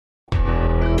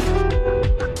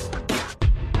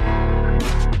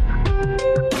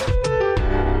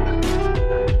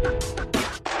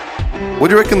What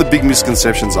do you reckon the big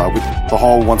misconceptions are with the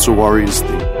whole Once Were Warriors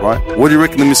thing, right? What do you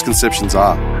reckon the misconceptions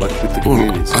are, like, with the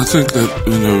communities? I think that,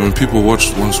 when people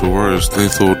watched Once Were Warriors, they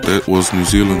thought that was New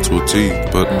Zealand to a T,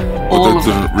 but what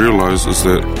they didn't realise is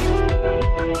that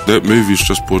that movie's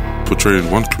just portraying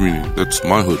one community. That's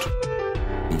my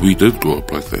hood. We did grow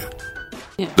up like that.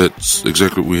 Yeah. That's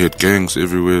exactly, we had gangs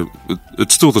everywhere.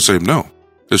 It's still the same now.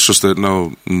 It's just that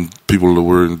now people are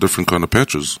wearing different kind of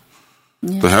patches.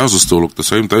 Yeah. The houses still look the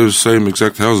same. Those same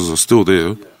exact houses are still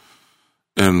there.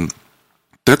 And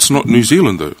that's not New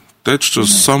Zealand, though. That's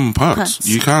just some parts.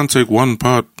 You can't take one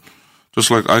part, just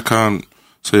like I can't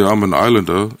say I'm an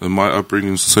islander and my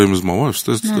upbringing's the same as my wife's.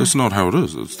 That's not how it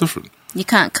is. It's different. You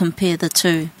can't compare the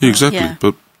two. Yeah, exactly. Yeah.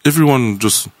 But everyone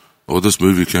just, this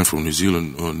movie came from New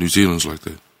Zealand, or New Zealand's like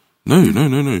that. No.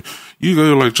 You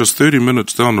go like just 30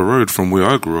 minutes down the road from where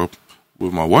I grew up,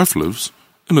 where my wife lives,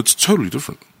 and it's totally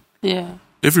different. Yeah.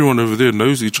 Everyone over there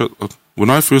knows each other. When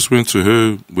I first went to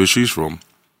her, where she's from,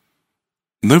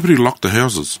 nobody locked the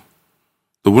houses.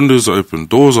 The windows are open,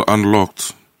 doors are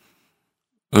unlocked.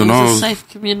 It And was a safe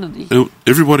community.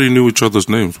 Everybody knew each other's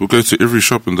names. We'll go to every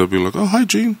shop and they'll be like, "Oh, hi,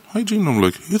 Gene. Hi, Gene." I'm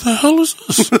like, "Who the hell is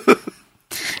this?"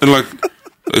 And like,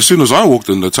 as soon as I walked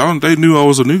in the town, they knew I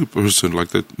was a new person. Like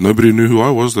that, nobody knew who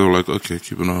I was. They were like, "Okay,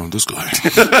 keep an eye on this guy."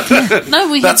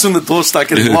 That's when the door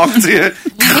started getting locked. Yeah.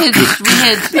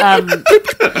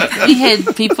 We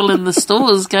had people in the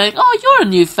stores going, "Oh, you're a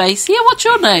new face here. What's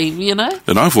your name?"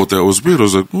 And I thought that was weird. I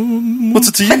was like, What's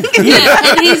it to you?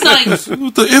 Yeah, and he's like,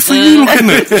 "What the F are you looking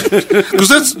at?" Because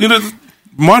that's,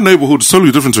 my neighborhood is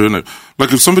totally different to her neighborhood.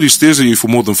 Like, if somebody stares at you for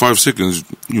more than 5 seconds,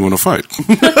 you want to fight.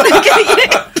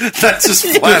 That's just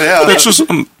flat out. That's just,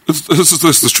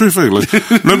 that's the true thing. Like,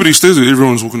 nobody stares at you,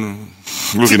 everyone's looking up,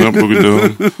 looking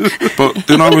down. But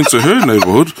then I went to her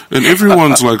neighborhood, and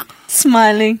everyone's like,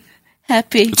 smiling,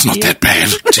 happy. "It's not that bad."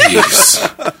 Jeez.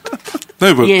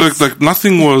 No, but Yes. like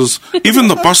nothing was, even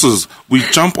the buses, we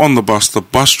jump on the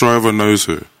bus driver knows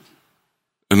her.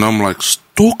 And I'm like,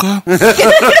 "Stalker."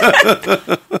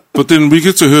 But then we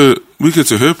get to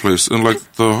her place, and like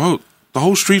the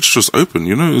whole street's just open,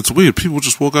 it's weird. People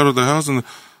just walk out of the house and,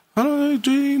 "Hello,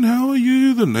 Gene, how are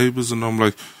you?" The neighbors, and I'm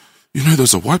like,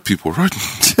 those are white people, right?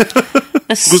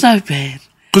 It's so bad.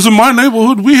 Because in my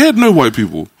neighborhood, we had no white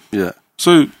people. Yeah.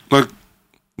 So, like,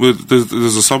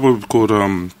 there's a suburb called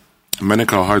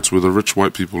Manukau Heights where the rich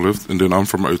white people live, and then I'm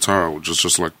from Otara, which is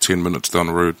just like 10 minutes down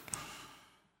the road.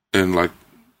 And like,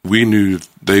 we knew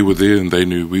they were there and they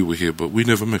knew we were here, but we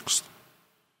never mixed.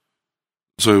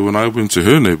 So when I went to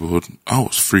her neighborhood, I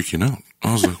was freaking out.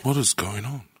 I was like, "What is going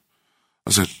on?" I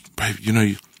said, "Babe,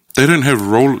 they don't have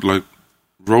roller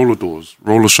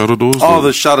shutter doors. Oh,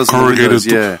 the shutters and the windows,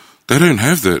 yeah. They don't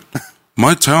have that.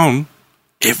 My town,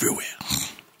 everywhere.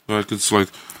 Like, it's like,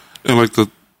 and like the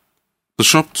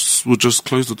shops would just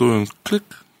close the door and click.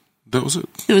 That was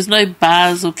it. There was no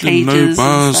bars or cages. No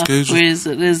bars, and stuff, cages. Whereas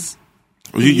it is.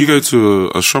 You go to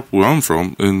a shop where I'm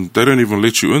from, and they don't even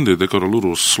let you in there. They got a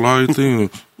little slide thing.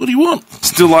 What do you want?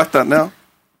 Still like that now?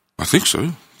 I think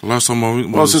so. The last time I went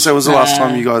I was going to say, was the last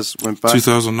time you guys went back?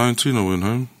 2019 I went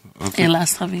home. Yeah,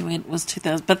 last time he went was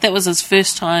 2000. But that was his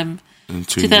first time. In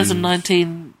 10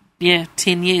 2019,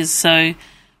 10 years. So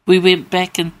we went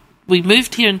back and we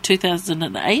moved here in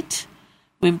 2008.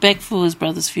 Went back for his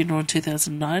brother's funeral in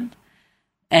 2009.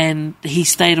 And he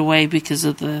stayed away because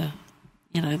of the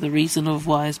reason of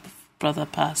why his brother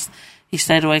passed. He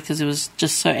stayed away because he was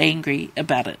just so angry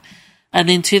about it. And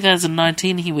then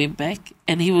 2019 he went back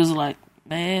and he was like,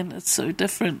 "Man, it's so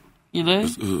different, It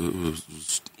was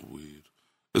weird.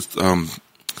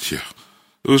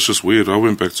 It was just weird. I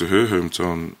went back to her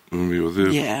hometown when we were there.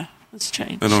 Yeah, it's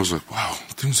changed. And I was like, wow,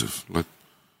 things have, like,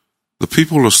 the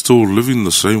people are still living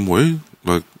the same way.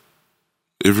 Like,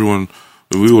 everyone,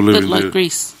 when we were living like there.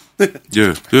 Greece.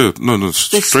 Yeah. No, They're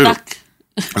straight up. stuck.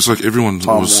 It's like everyone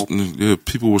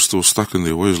people were still stuck in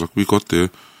their ways. Like, we got there,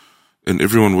 and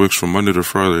everyone works from Monday to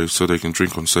Friday so they can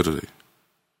drink on Saturday.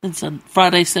 And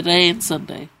Friday, Saturday, and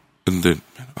Sunday. And then,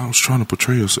 man, I was trying to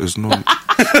portray us as not.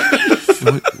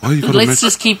 Why you gotta Let's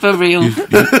just keep it real.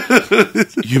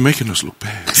 You're making us look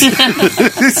bad.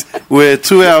 We're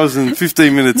 2 hours and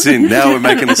 15 minutes in. Now we're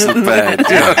making us look bad.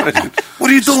 What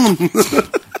are you doing?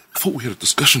 I thought we had a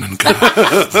discussion in the car.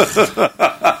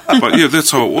 But yeah,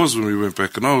 that's how it was when we went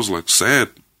back. And I was like sad.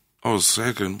 I was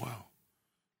sad going, wow,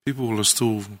 people are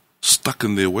still stuck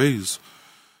in their ways.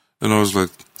 And I was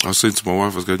like, I was saying to my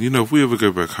wife, I was going, if we ever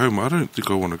go back home, I don't think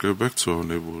I want to go back to our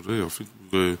neighborhood. I think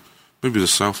we'll go maybe the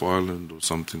South Island or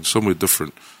something, somewhere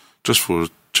different, just for a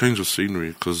change of scenery.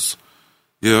 Because,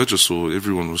 I just saw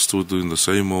everyone was still doing the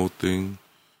same old thing.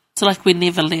 It's like we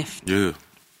never left. Yeah.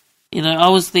 You know, I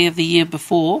was there the year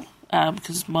before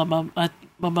because my mum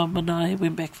and I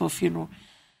went back for a funeral.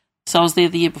 So I was there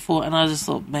the year before, and I just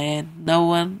thought, man, no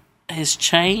one has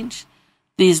changed.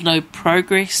 There's no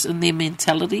progress in their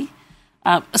mentality.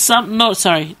 I'll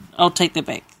take that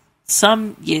back.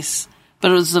 Some, yes,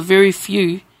 but it was a very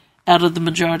few out of the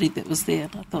majority that was there.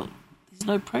 And I thought, there's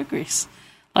no progress.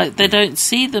 Like, they don't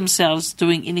see themselves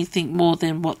doing anything more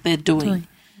than what they're doing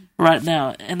right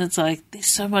now. And it's like, there's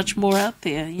so much more out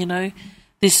there, you know.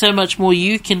 There's so much more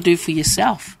you can do for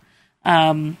yourself.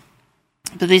 But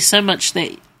there's so much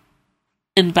that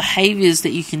in behaviours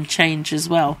that you can change as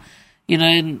well, you know.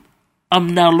 And I'm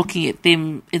now looking at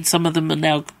them, and some of them are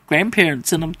now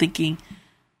grandparents, and I'm thinking,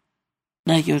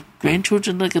 no, your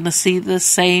grandchildren are going to see the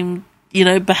same, you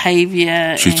know,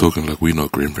 behaviour. She's talking like we're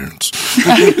not grandparents.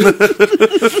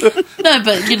 No,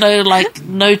 but, you know, like,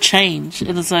 no change.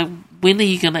 And it's like, when are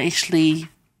you going to actually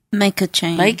make a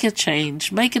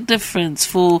change? Make a difference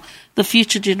for the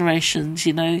future generations,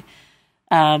 you know?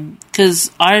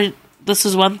 Because this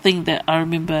is one thing that I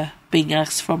remember being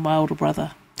asked from my older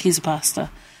brother. He's a pastor.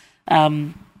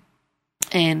 And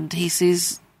he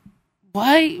says,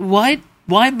 why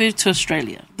move to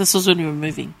Australia? This was when we were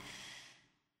moving.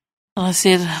 And I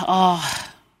said,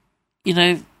 you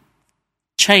know,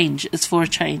 change. It's for a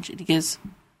change. And he goes,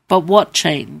 but what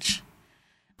change?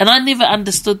 And I never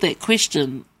understood that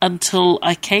question until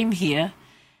I came here,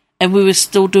 and we were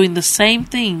still doing the same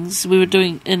things we were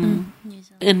doing in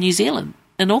New Zealand,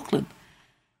 in Auckland.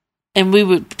 And we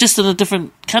were just in a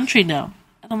different country now.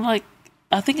 And I'm like,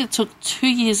 I think it took 2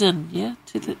 years in,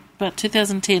 about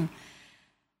 2010.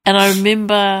 And I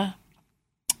remember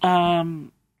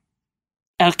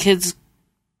our kids,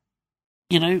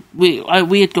 you know,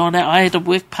 we had gone out. I had a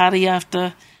work party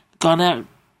after, gone out,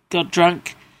 got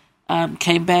drunk,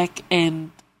 came back,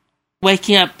 and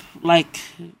waking up like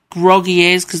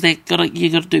groggy as because you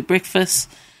got to do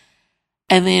breakfast.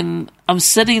 And then I'm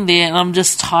sitting there and I'm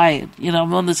just tired. You know,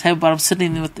 I'm on the table, but I'm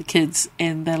sitting there with the kids,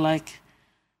 and they're like,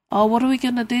 oh, what are we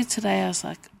going to do today? I was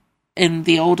like, and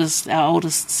our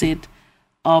oldest said,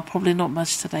 oh, probably not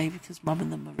much today because Mum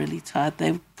and them are really tired.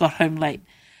 They got home late.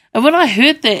 And when I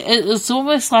heard that, it was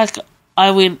almost like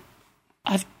I went,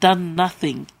 I've done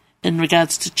nothing in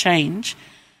regards to change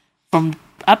from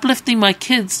uplifting my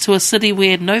kids to a city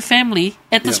where no family.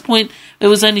 At this point, it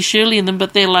was only Shirley and them,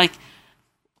 but they're like,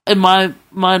 in my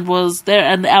mind was, they're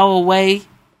an hour away.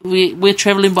 We're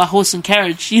travelling by horse and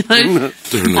carriage, you know.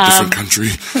 They're in a different country.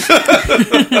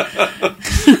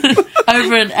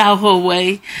 Over an hour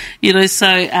away, you know, so,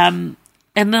 and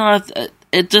then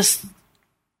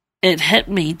it hit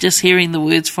me just hearing the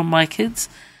words from my kids,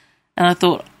 and I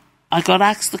thought, I got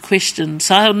asked the question,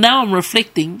 so now I'm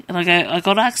reflecting, and I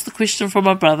got asked the question from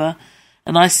my brother,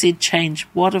 and I said, change.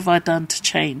 What have I done to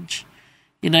change?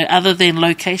 You know, other than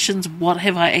locations, what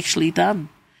have I actually done?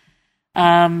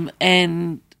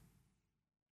 And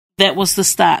that was the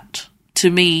start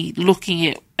to me looking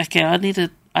at, okay,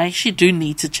 I actually do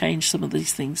need to change some of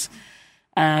these things,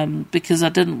 because I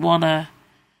didn't want to,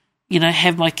 you know,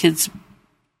 have my kids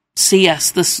see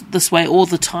us this way all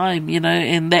the time, you know,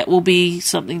 and that will be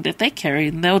something that they carry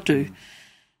and they'll do.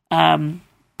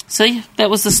 So yeah, that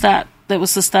was the start. That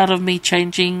was the start of me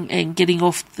changing and getting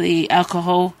off the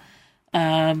alcohol,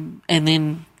 and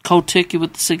then cold turkey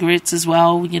with the cigarettes as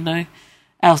well. You know,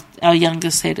 our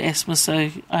youngest had asthma, so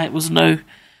it was no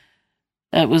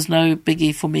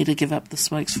biggie for me to give up the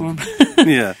smokes for him.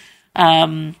 Yeah.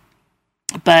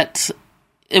 But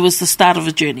it was the start of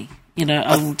a journey. You know,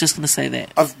 I'm just going to say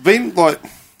that. I've been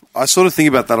I sort of think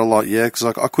about that a lot, yeah, because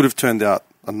I could have turned out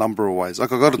a number of ways.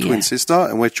 Like, I got a twin sister,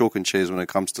 and we're chalk and cheese when it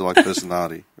comes to, like,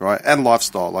 personality, right? And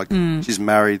lifestyle. Like, she's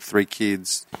married, 3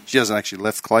 kids. She hasn't actually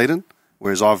left Clayton,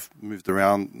 whereas I've moved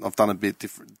around. I've done a bit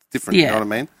different, you know what I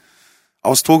mean? I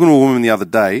was talking to a woman the other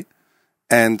day,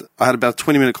 and I had about a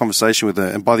 20-minute conversation with her,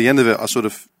 and by the end of it, I sort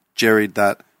of jerried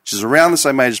that she's around the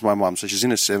same age as my mum, so she's in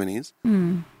her 70s.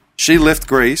 She left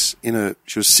Greece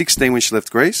she was 16 when she left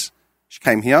Greece. She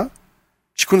came here.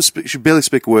 She barely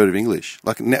speak a word of English.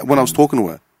 Like, when I was talking to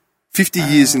her, 50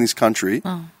 years in this country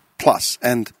plus,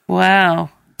 and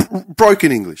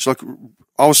broken English. Like,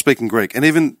 I was speaking Greek, and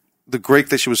even the Greek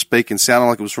that she was speaking sounded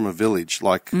like it was from a village,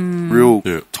 like real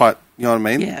tight. You know what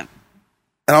I mean? Yeah.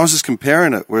 And I was just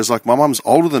comparing it. Whereas, like, my mum's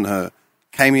older than her,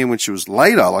 came here when she was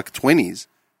later, like 20s,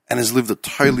 and has lived a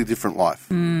totally different life.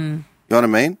 You know what I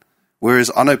mean?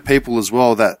 Whereas I know people as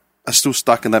well that are still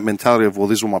stuck in that mentality of, well,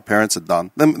 this is what my parents had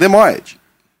done. They're my age.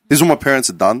 This is what my parents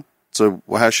had done. So,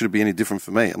 well, how should it be any different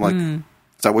for me? I'm like, is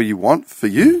that what you want for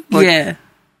you? Like, yeah.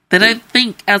 They don't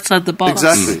think outside the box.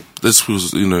 Exactly. This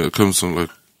was, you know, it comes from, like,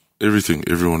 everything.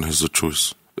 Everyone has a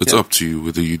choice. It's up to you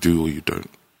whether you do or you don't.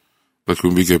 Like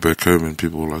when we go back home and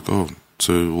people are like, oh,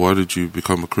 so why did you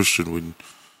become a Christian when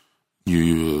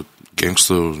you were a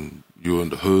gangster and you were in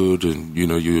the hood and, you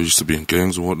used to be in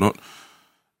gangs and whatnot?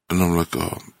 And I'm like,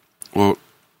 well,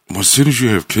 as soon as you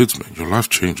have kids, man, your life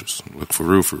changes. Like, for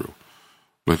real, for real.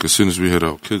 Like, as soon as we had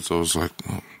our kids, I was like,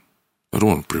 oh, I don't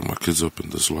want to bring my kids up in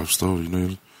this lifestyle,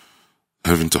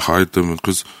 having to hide them.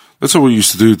 Because that's how we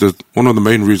used to do. That one of the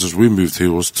main reasons we moved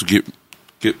here was to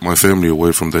get my family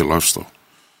away from their lifestyle.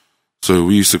 So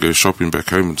we used to go shopping back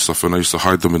home and stuff, and I used to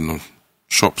hide them in the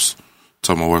shops.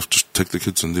 Tell my wife, just take the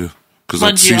kids in there. Because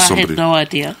I'd see somebody. I had no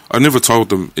idea. I never told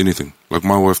them anything. Like,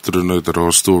 my wife didn't know that I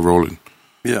was still rolling.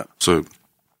 Yeah. So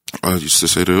I used to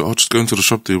say to her, just go into the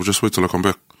shop there, we'll just wait till I come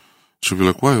back. She'll be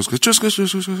like, why? I was like, just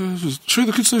show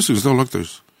the kids those things, they'll like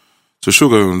those. So she'll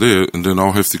go in there, and then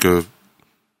I'll have to go,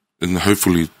 and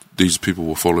hopefully these people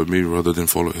will follow me rather than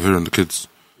follow her and the kids.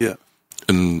 Yeah.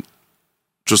 And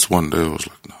just one day I was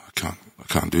like, no, I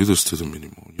can't do this to them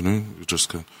anymore, You just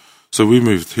can't. So we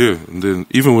moved here, and then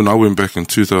even when I went back in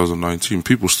 2019,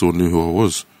 people still knew who I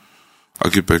was. I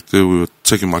get back there, we were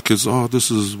taking my kids,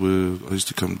 this is where I used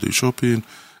to come do shopping,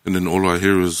 and then all I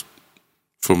hear is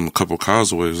from a couple of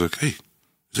cars away, it's like, hey,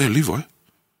 is that Levi?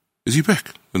 Is he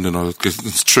back? And then I get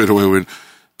straight away went,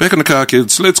 back in the car,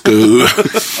 kids, let's go.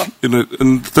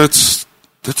 And that's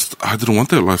I didn't want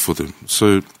that life for them.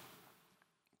 So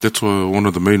that's why one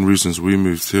of the main reasons we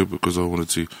moved here, because I wanted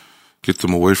to get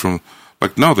them away from,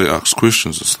 like, now they ask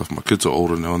questions and stuff. My kids are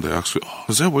older now, and they ask me,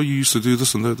 is that why you used to do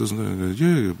this and that, this and that? And I go,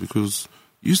 yeah, because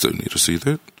you don't need to see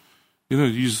that.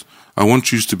 I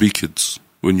want you to be kids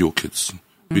when you're kids.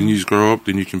 When you grow up,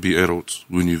 then you can be adults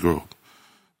when you grow up.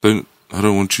 I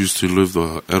don't want you to live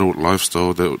the adult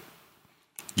lifestyle that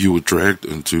you were dragged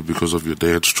into because of your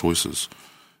dad's choices.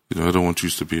 I don't want you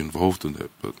to be involved in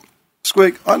that. But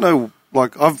Squeak, I know,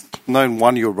 like, I've known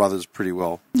one of your brothers pretty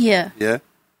well. Yeah. Yeah?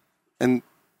 And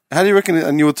how do you reckon,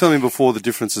 and you were telling me before the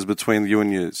differences between you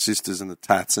and your sisters and the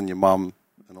tats and your mum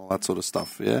and all that sort of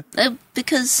stuff, yeah?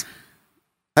 Because...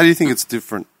 How do you think it's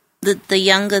different? The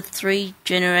younger three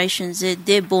generations,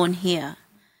 they're born here.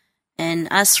 And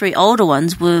us three older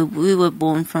ones, we were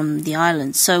born from the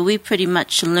islands. So we pretty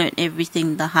much learnt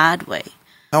everything the hard way.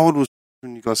 How old was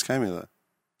when you guys came here, though?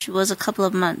 She was a couple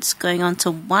of months, going on to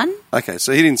 1. Okay,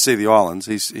 so he didn't see the islands.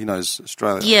 He knows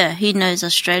Australia. Yeah, he knows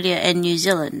Australia and New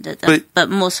Zealand, but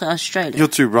more so Australia. Your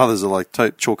two brothers are like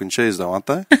chalk and cheese, though, aren't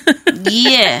they?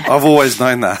 Yeah. I've always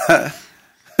known that.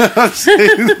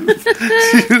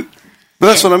 But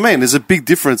that's what I mean. There's a big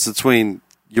difference between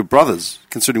your brothers,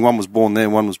 considering one was born there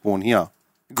and one was born here.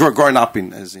 Grown up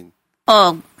in, as in.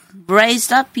 Oh,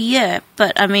 raised up, yeah.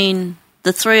 But, I mean,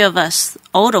 the three of us,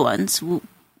 older ones,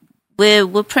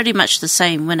 we're pretty much the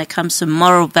same when it comes to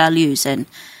moral values and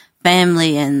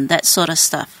family and that sort of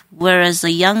stuff. Whereas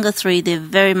the younger three, they're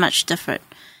very much different.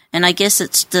 And I guess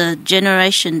it's the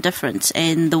generation difference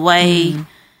and the way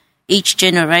each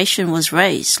generation was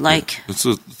raised. Like, it's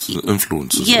an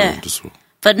influence as well.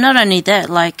 But not only that,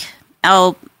 like,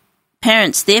 our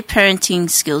parents, their parenting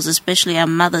skills, especially our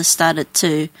mother, started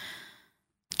to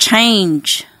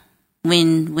change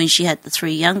when she had the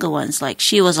 3 younger ones. Like,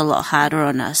 she was a lot harder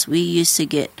on us. We used to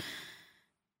get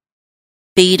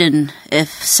beaten if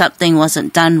something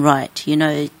wasn't done right,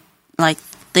 like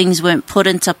things weren't put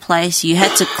into place. You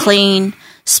had to clean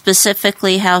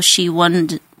specifically how she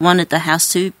wanted the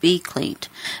house to be cleaned.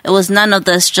 It was none of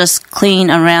this just clean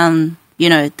around,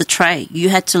 the tray. You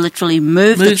had to literally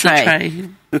move the tray.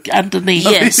 Underneath.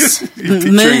 Yes,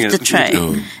 move the tray.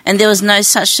 And there was no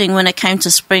such thing when it came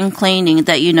to spring cleaning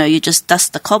that, you just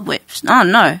dust the cobwebs. Oh,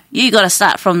 no. You got to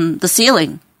start from the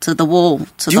ceiling to the wall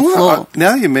to the floor.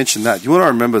 Now you mention that, you want to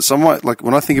remember, somewhat, like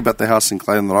when I think about the house in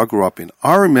Clayton that I grew up in,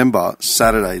 I remember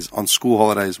Saturdays on school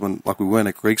holidays when, like, we weren't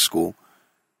at Greek school,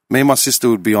 me and my sister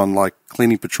would be on, like,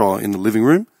 cleaning patrol in the living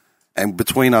room, and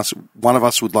between us, one of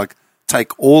us would, like,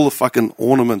 take all the fucking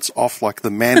ornaments off, like, the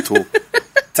mantle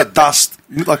to dust,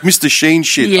 like Mr. Sheen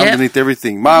shit underneath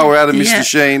everything. Ma, we're out of Mr.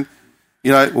 Sheen.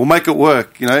 We'll make it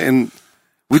work, and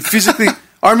we'd physically...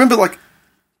 I remember, like,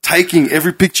 taking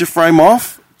every picture frame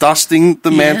off, dusting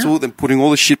the mantle, then putting all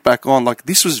the shit back on. Like,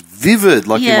 this was vivid,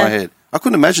 like, in my head. I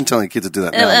couldn't imagine telling a kid to do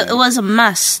that now. It was a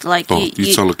must. Like,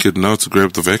 you tell a kid now to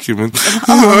grab the vacuum and...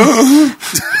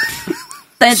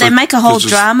 They make a whole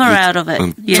drama out of it.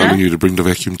 And telling you to bring the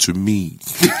vacuum to me.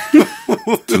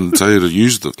 Didn't tell you to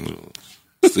use it.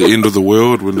 It's the end of the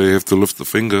world when they have to lift the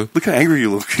finger. Look how angry you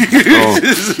look.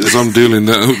 Because I'm dealing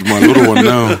that with my little one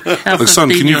now. Like, son,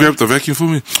 can you grab the vacuum for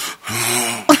me?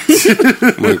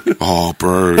 I'm like, oh,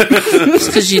 bro. It's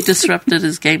because you disrupted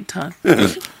his game time.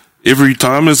 every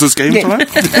time is this game time?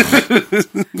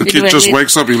 The kid just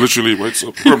wakes up. He literally wakes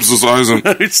up, rubs his eyes, and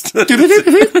like,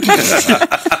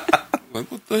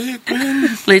 what the heck, man?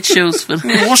 Let Shills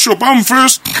finish. Wash your bum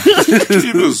first.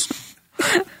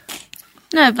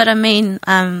 No, but I mean,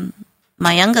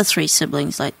 my younger 3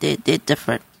 siblings, like they're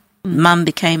different. Mum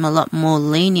became a lot more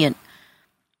lenient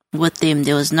with them.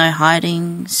 There was no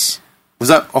hidings. Was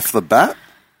that off the bat?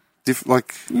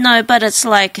 No, but it's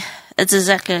like, it's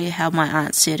exactly how my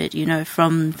aunt said it, you know,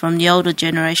 from the older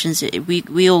generations,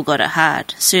 we all got it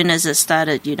hard. As soon as it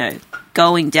started, you know,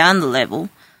 going down the level,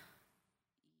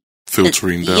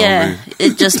 filtering down. Yeah,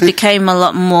 it just became a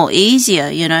lot more easier,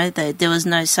 you know. There was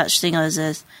no such thing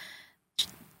as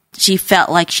she felt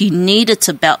like she needed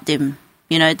to belt them,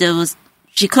 you know.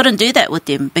 She couldn't do that with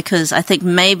them because I think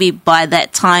maybe by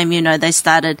that time, you know, they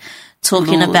started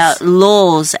talking about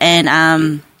laws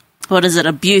and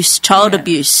abuse, child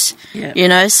abuse, you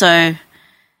know. So,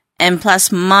 and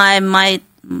plus my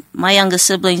younger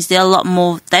siblings, they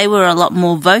were a lot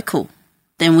more vocal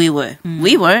than we were.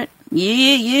 We weren't.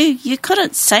 You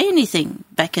couldn't say anything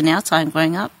back in our time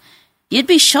growing up. You'd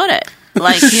be shot at.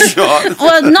 Like, shot?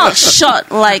 Well, not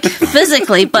shot like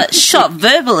physically, but shot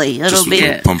verbally. It'll be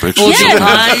pump action. Or the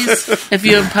eyes. If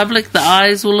you're in public, the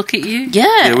eyes will look at you.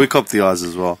 Yeah, we cop the eyes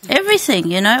as well.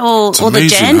 Everything, you know, It's or the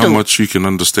amazing jandal. how much you can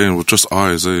understand with just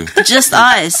eyes, eh? Just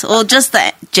eyes, or just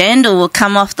the jandal will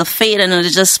come off the feet and it'll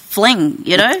just fling,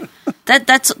 you know.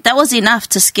 That was enough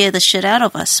to scare the shit out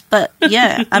of us. But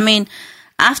yeah, I mean,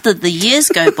 after the years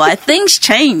go by, things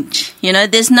change. You know,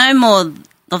 there's no more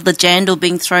of the jandal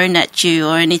being thrown at you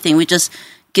or anything. We just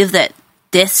give that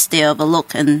death stare of a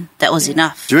look, and that was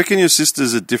enough. Do you reckon your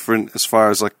sisters are different as far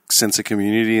as like sense of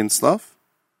community and stuff?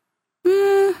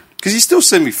 Because you still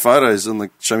send me photos and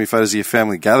like show me photos of your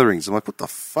family gatherings. I'm like, what the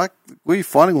fuck? Where are you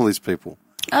finding all these people?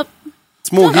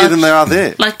 It's more here than they are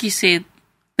there. Like you said,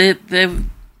 they're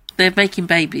making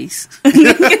babies.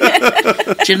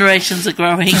 Generations are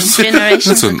growing.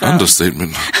 That's an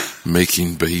understatement.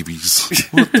 Making babies.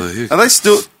 What the heck? Are they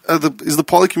still? Is the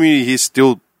poly community here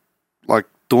still like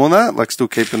doing that? Like still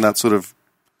keeping that sort of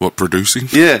producing?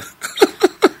 Yeah.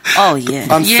 Oh yeah.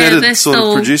 Unfettered they're sort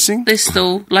of producing. They're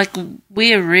still like,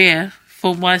 we're rare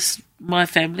for my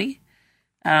family.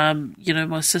 You know,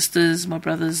 my sisters, my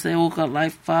brothers, they all got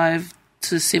like 5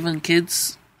 to 7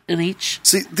 kids in each.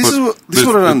 See, this is what I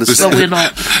don't understand. But we're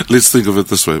not. Let's think of it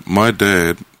this way. My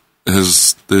dad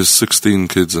there's 16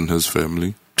 kids in his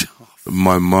family.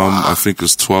 My mum, I think,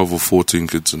 is 12 or 14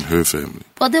 kids in her family.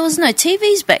 Well, there was no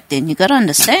TVs back then. You got to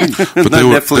understand. But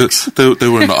Netflix. They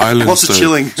were in the islands. Lots of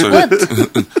chilling. So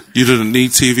you didn't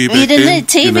need TV back then. You didn't need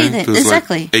TV then, there's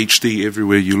exactly. Like HD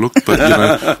everywhere you look. But, you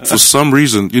know, for some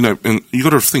reason, you know, and you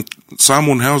got to think,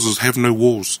 Samoan houses have no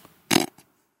walls.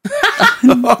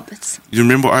 You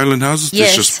remember island houses?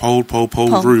 Yes. There's just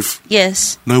pole roof.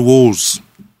 Yes. No walls.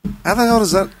 How the hell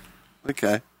does that?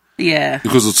 Okay. Yeah.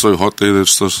 Because it's so hot there,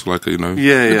 there's just like, you know,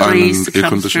 Yeah. Breeze to air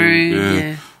come conditioning. through.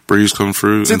 Yeah. Breeze come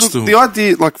through. See, and still, the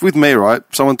idea, like with me, right?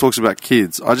 Someone talks about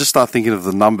kids. I just start thinking of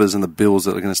the numbers and the bills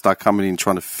that are going to start coming in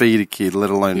trying to feed a kid, let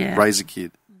alone raise a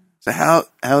kid. So how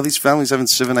are these families having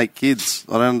 7, 8 kids?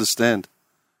 I don't understand.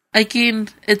 Again,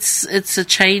 it's a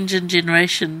change in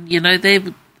generation. You know, they're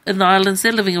in the islands,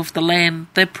 they're living off the land.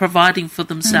 They're providing for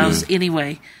themselves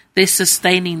anyway. They're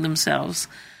sustaining themselves.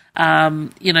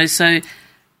 You know, so...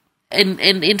 And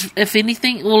if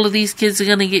anything, all of these kids are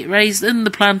going to get raised in the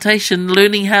plantation,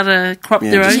 learning how to crop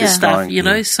their own stuff, you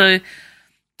know. So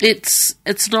it's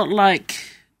not like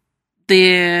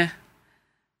it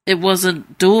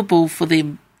wasn't doable for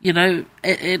them, you know.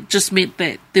 It just meant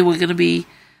that the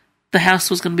house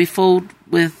was going to be filled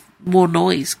with more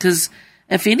noise. Because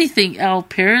if anything, our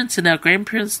parents and our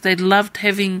grandparents, they loved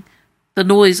having the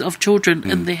noise of children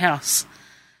in their house.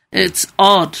 It's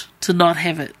odd to not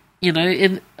have it. You know,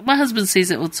 and my husband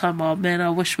says it all the time, oh man, I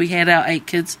wish we had our 8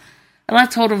 kids. And I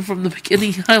told him from the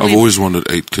beginning. I've always wanted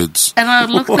 8 kids. And I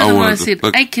looked at him and I said,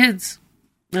 8 kids.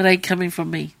 It ain't coming from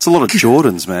me. It's a lot of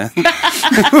Jordans, man.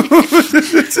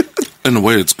 In a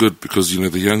way, it's good because, you know,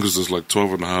 the youngest is like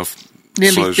 12 and a half.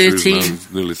 Nearly 13.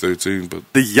 Nearly 13,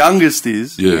 but... The youngest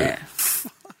is? Yeah.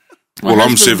 Well,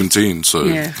 I'm 17, so...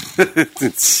 Yeah. It's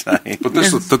insane.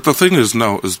 But the thing is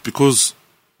now, is because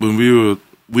when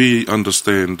we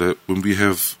understand that when we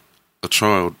have a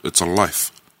child, it's a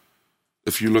life.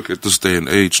 If you look at this day and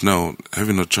age now,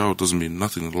 having a child doesn't mean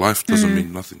nothing. Life doesn't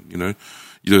mean nothing, you know.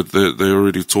 They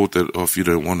already taught that, if you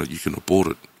don't want it, you can abort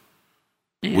it.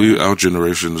 Yeah. Our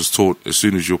generation is taught as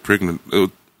soon as you're pregnant,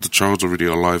 the child's already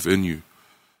alive in you.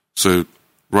 So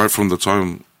right from the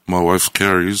time my wife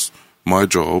carries, my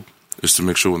job is to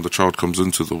make sure when the child comes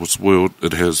into this world,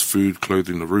 it has food,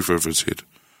 clothing, a roof over its head.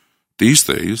 These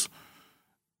days,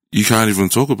 you can't even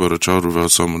talk about a child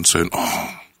without someone saying,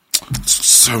 oh, it's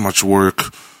so much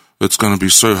work, it's going to be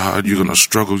so hard, you're going to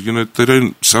struggle. You know, they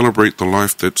don't celebrate the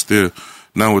life that's there.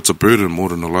 Now it's a burden more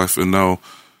than a life, and now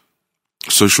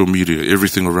social media,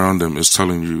 everything around them is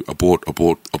telling you abort,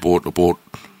 abort, abort, abort.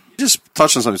 You just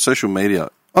touched on something, social media.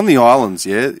 On the islands,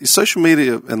 yeah, social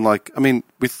media and like, I mean,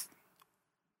 with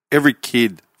every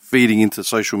kid feeding into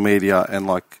social media and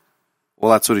like all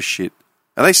that sort of shit,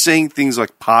 are they seeing things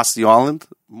like past the island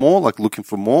more, like looking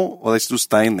for more, or are they still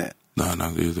staying there? No,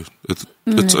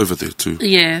 it's over there too.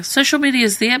 Yeah, social media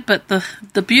is there, but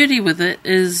the beauty with it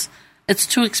is it's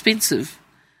too expensive.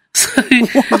 So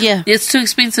Yeah. it's too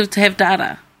expensive to have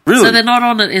data. Really? So they're not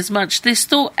on it as much. They're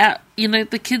still out, you know,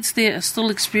 the kids there are still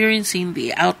experiencing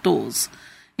the outdoors.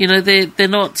 You know, they're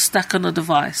not stuck on a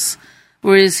device.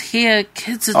 Whereas here,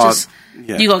 kids are just,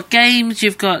 yeah. you got games,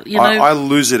 you've got, you know. I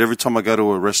lose it every time I go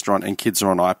to a restaurant and kids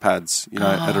are on iPads, you know,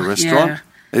 at a restaurant.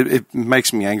 yeah. It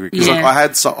makes me angry. Because Yeah.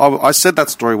 like, I said that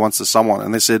story once to someone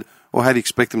and they said, well, how do you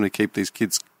expect them to keep these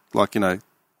kids, like, you know,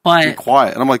 be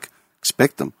quiet? And I'm like,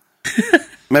 expect them.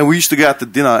 Man, we used to go out to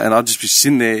dinner and I'd just be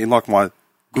sitting there in like my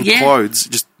good Yeah. clothes,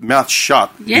 just mouth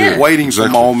shut, Yeah. waiting for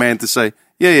Exactly. my old man to say,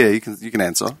 yeah, you can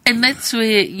answer. And that's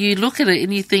where you look at it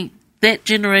and you think that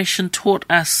generation taught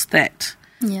us that.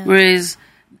 Yeah. Whereas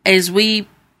as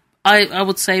I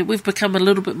would say we've become a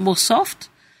little bit more soft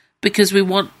because we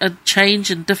want a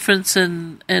change and difference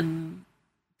in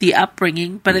the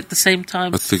upbringing, but at the same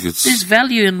time, I think it's there's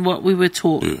value in what we were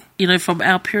taught, Yeah. you know, from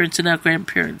our parents and our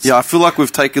grandparents. Yeah, I feel like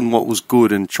we've taken what was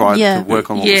good and tried Yeah. to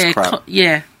work on what Yeah, was crap.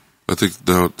 yeah, I think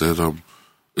now that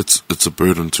it's a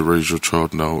burden to raise your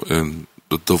child now, and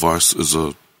the device is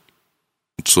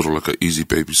sort of like an easy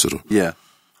babysitter. Yeah,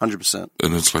 100%.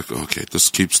 And it's like, okay, this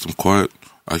keeps them quiet.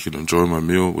 I can enjoy my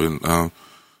meal. When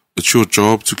it's your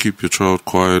job to keep your child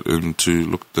quiet and to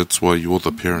look. That's why you're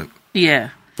the parent. yeah.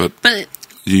 But But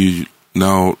you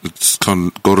now it's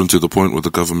kind of gotten to the point where the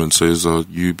government says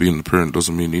you being a parent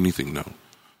doesn't mean anything now.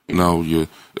 Now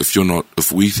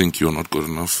if we think you're not good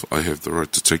enough, I have the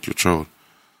right to take your child.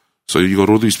 So you got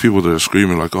all these people that are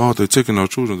screaming like, oh, they're taking our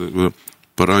children.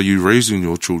 But are you raising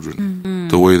your children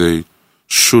the way they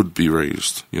should be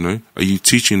raised? You know, are you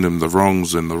teaching them the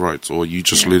wrongs and the rights, or are you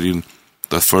just letting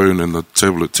the phone and the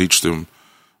tablet teach them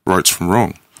rights from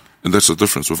wrong? And that's the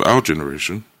difference with our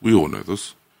generation. We all know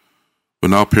this.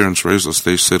 When our parents raised us,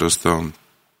 they set us down.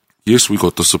 Yes, we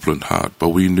got disciplined hard, but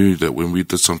we knew that when we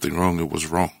did something wrong, it was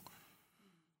wrong.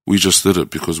 We just did it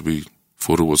because we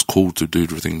thought it was cool to do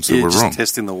things that Yeah, were just wrong.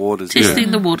 testing the waters.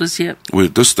 testing the waters, yeah. Where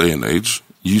this day and age,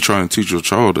 you try and teach your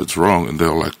child it's wrong, and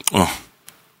they're like, oh,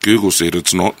 Google said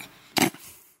it's not.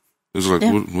 It's like,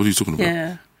 Yeah. what are you talking about?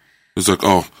 Yeah. It's like,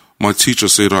 oh, my teacher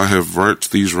said I have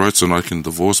these rights, and I can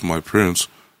divorce my parents.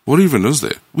 What even is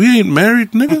that? We ain't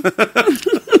married, nigga.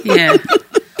 Yeah.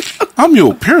 I'm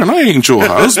your parent. I ain't your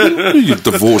husband. You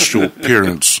divorce your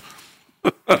parents.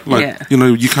 Like, Yeah. you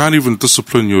know, you can't even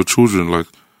discipline your children. Like,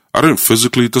 I don't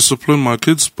physically discipline my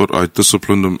kids, but I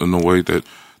discipline them in a way that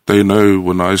they know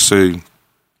when I say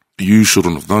you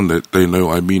shouldn't have done that, they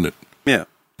know I mean it. Yeah.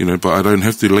 You know, but I don't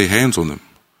have to lay hands on them.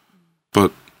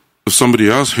 But if somebody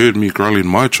else heard me growling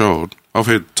my child, I've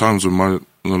had times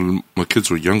when my kids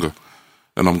were younger,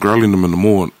 and I'm growling them in the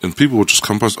morning, and people would just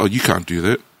come past, oh, you can't do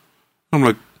that. I'm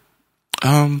like,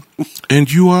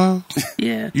 and you are?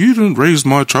 Yeah. You didn't raise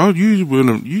my child.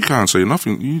 You can't say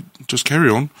nothing. You just carry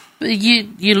on. But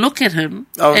you look at him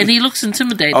Oh, and he looks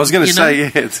intimidating. I was going to you know?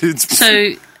 say, yeah. Dude.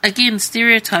 So again,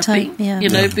 stereotyping. Yeah. You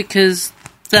know, because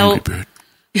Angry bird.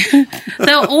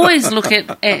 they'll always look at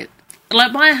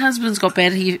like my husband's got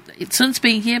since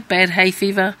being here, bad hay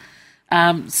fever.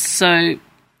 So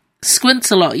squints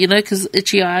a lot, you know, because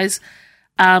itchy eyes.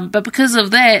 But because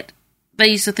of that, they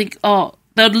used to think, oh,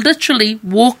 they'll literally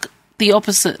walk the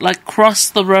opposite, like cross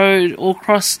the road or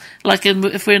cross, like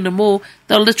if we're in the mall,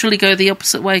 they'll literally go the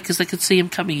opposite way because they could see him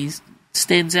coming. He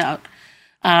stands out.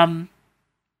 And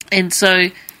so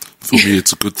For me,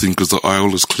 it's a good thing because the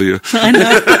aisle is clear. I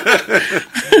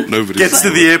know. Nobody Gets to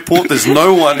the airport, there's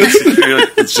no one.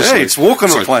 It's just it's walk on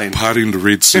it's a like plane. parting the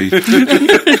Red Sea.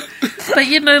 But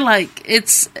you know, like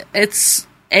it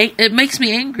makes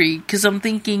me angry because I'm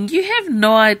thinking you have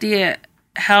no idea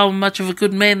how much of a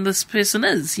good man this person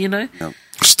is, you know.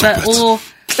 Stop But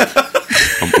it.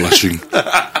 I'm blushing.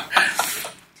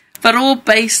 but all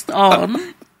based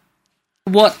on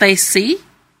what they see,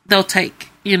 they'll take,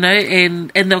 you know, and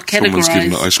they'll categorize. Someone's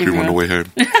getting the ice cream on the everyone. way home.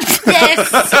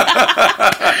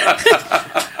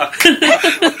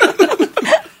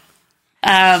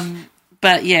 Yes.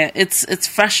 But yeah, it's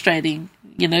frustrating,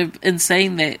 in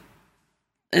saying that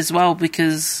as well,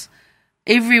 because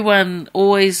everyone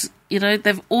always,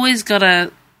 they've always got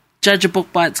to judge a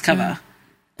book by its cover.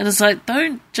 And it's like,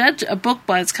 don't judge a book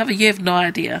by its cover. You have no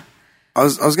idea. I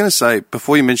was going to say,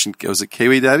 before you mentioned, was it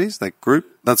Kiwi Daddies, that group?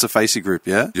 That's a Facey group,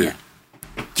 yeah? Yeah.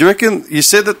 Do you reckon, you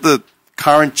said that the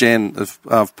current gen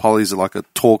of polys are like a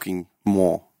talking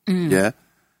more, yeah?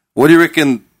 What do you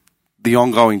reckon the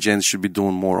ongoing gens should be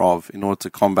doing more of in order to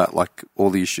combat like all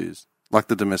the issues, like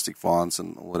the domestic violence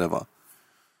and whatever?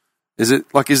 Is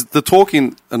the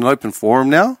talking an open forum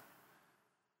now?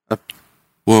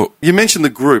 Well, you mentioned the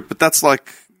group, but that's like,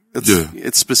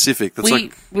 it's specific. That's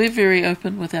We're very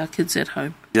open with our kids at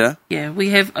home. Yeah? Yeah, we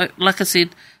have, like I said,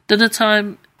 dinner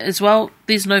time as well.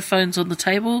 There's no phones on the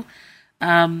table.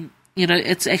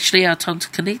 It's actually our time to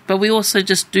connect, but we also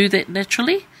just do that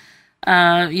naturally.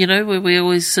 Where we're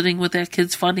always sitting with our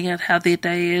kids, finding out how their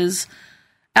day is.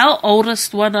 Our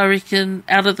oldest one, I reckon,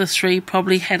 out of the three,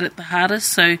 probably had it the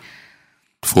hardest. So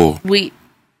 4.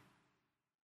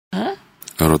 Huh?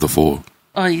 Out of the 4.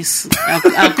 Oh yes,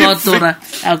 our goddaughter,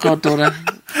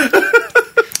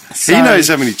 He knows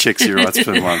how many checks he writes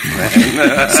per month,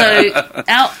 man. So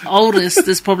our oldest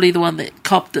is probably the one that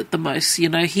copped it the most.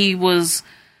 He was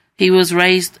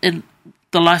raised in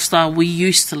the lifestyle we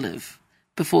used to live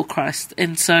before Christ,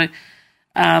 and so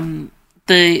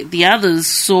the others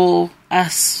saw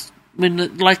us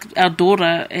when, like our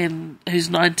daughter, and who's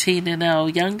 19, and our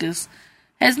youngest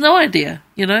has no idea.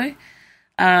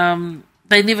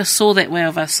 They never saw that way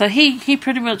of us. So he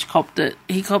pretty much copped it.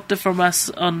 He copped it from us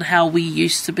on how we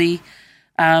used to be.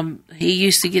 He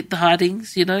used to get the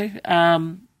hidings,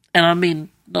 and I mean,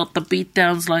 not the beat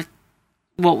downs like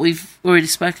what we've already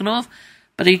spoken of,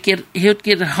 but he'd get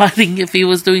a hiding if he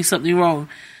was doing something wrong.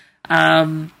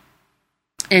 And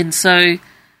so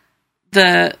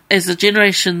as the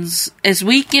generations, as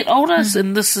we get older,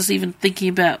 and this is even thinking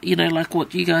about, like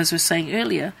what you guys were saying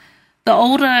earlier, the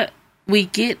older we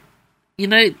get,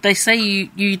 they say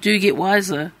you do get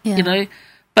wiser,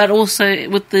 but also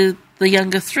with the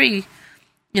younger three,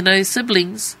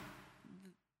 siblings,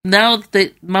 now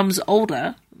that mum's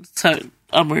older, so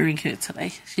I'm wearing her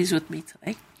today, she's with me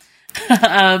today,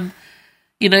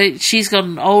 she's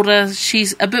gotten older,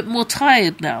 she's a bit more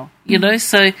tired now,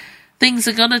 so things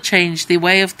are going to change their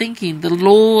way of thinking. The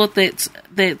law that's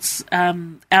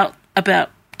out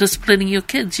about disciplining your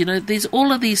kids, there's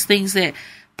all of these things that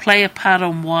play a part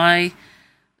on why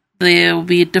there will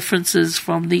be differences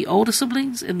from the older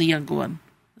siblings and the younger one.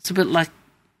 It's a bit like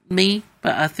me,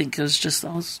 but I think I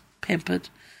was pampered.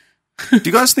 Do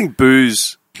you guys think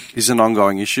booze is an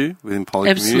ongoing issue within poly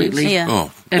Absolutely. communities? Yeah.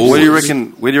 Oh, Absolutely. Where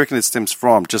do you reckon it stems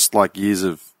from? Just like years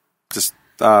of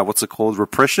what's it called?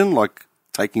 Repression, like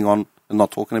taking on and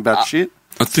not talking about shit?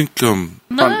 I think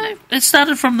No, it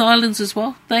started from the islands as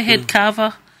well. They had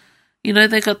kava.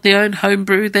 They got their own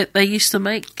homebrew that they used to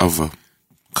make.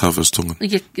 Kava's tongue.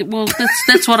 Yeah, well,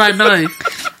 that's what I know.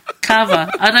 Kava.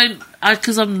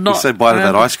 Because I'm not. You say bite of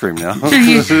that ice cream now.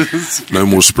 No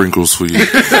more sprinkles for you.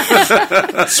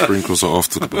 Sprinkles are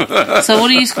after the boat. So what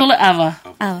do you call it? Ava.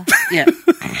 Oh. Yeah.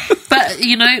 But,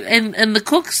 and the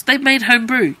cooks, they made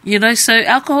homebrew, so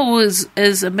alcohol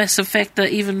is a massive factor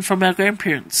even from our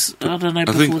grandparents. I don't know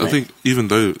before that. I think even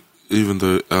though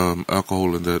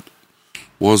alcohol and that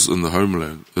was in the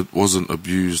homeland, it wasn't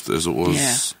abused as it was.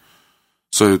 Yeah.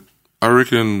 So I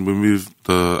reckon when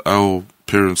our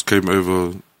parents came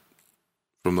over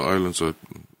from the islands, so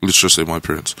let's just say my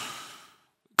parents,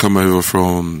 come over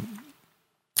from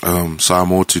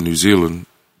Samoa to New Zealand,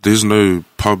 there's no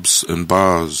pubs and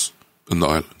bars in the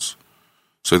islands.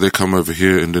 So they come over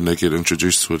here and then they get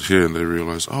introduced to it here and they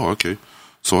realize, oh, okay,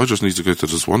 so I just need to go to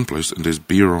this one place and there's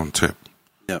beer on tap.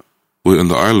 Yeah. Where in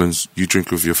the islands, you drink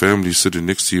with your family sitting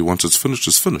next to you. Once it's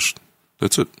finished.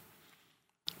 That's it.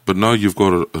 But now you've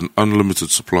got an unlimited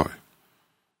supply.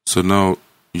 So now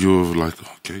you're like,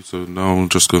 okay, so now I'm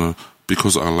just going to,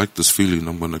 because I like this feeling,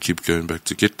 I'm going to keep going back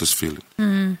to get this feeling.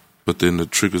 Mm. But then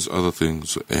it triggers other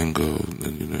things, anger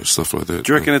and, stuff like that.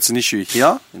 Do you reckon it's an issue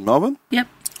here in Melbourne? Yep.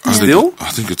 I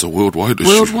think it's a worldwide issue.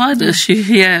 Worldwide issue,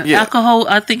 yeah. Yeah. Alcohol,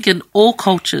 I think, in all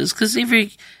cultures, because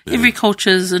every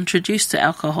culture is introduced to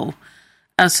alcohol.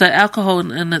 So alcohol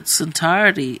in its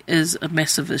entirety is a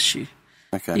massive issue.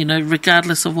 Okay.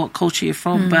 Regardless of what culture you're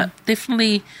from. But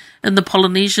definitely in the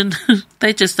Polynesian,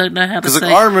 they just don't know how to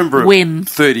say I remember when.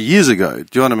 30 years ago.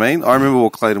 Do you know what I mean? I remember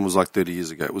what Clayton was like 30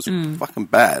 years ago. It was fucking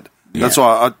bad. Yeah. That's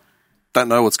why I don't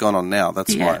know what's going on now.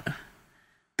 That's why.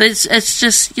 It's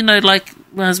just, like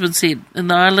my husband said, in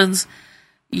the islands,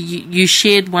 you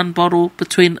shared one bottle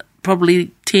between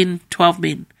probably 10, 12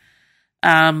 men.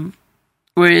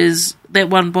 whereas that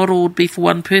one bottle would be for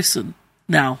one person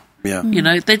now. Yeah. You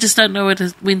know, they just don't know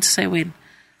when to say when.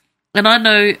 And I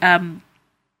know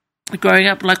growing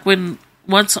up, like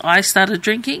once I started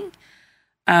drinking,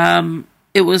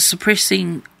 it was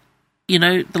suppressing, you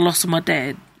know, the loss of my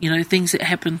dad, you know, things that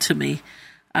happened to me.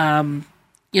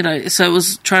 You know, so it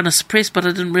was trying to suppress, but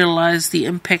I didn't realise the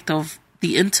impact of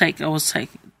the intake I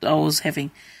was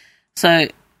having. So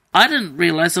I didn't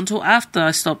realise until after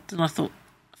I stopped, and I thought,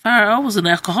 I was an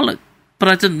alcoholic, but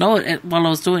I didn't know it while I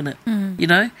was doing it, you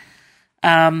know?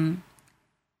 And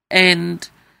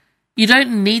you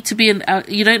don't need to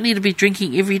be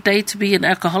drinking every day to be an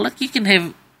alcoholic. You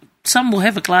can some will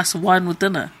have a glass of wine with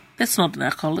dinner. That's not an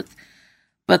alcoholic.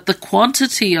 But the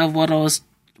quantity of what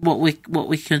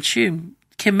we consume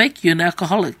can make you an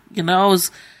alcoholic. You know, I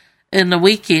was in a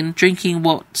weekend drinking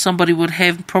what somebody would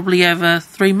have probably over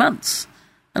 3 months,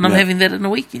 and I'm having that in a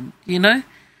weekend, you know?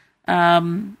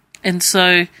 And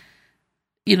so,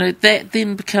 you know, that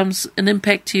then becomes an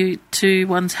impact to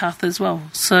one's health as well.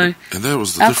 So, and that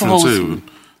was the difference too.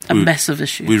 A massive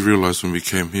issue. We realised when we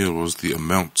came here was the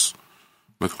amounts.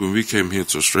 Like when we came here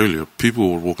to Australia,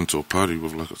 people would walk into a party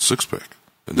with like a 6-pack,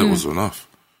 and that was enough.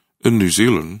 In New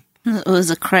Zealand, it was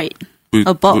a crate,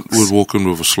 a box. We'd walk in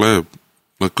with a slab,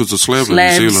 like because the slab in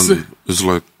New Zealand is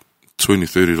like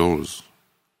 $20-$30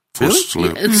 for a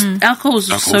slab. Alcohol's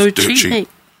so cheap.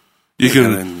 You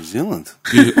can in New Zealand.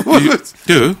 Yeah,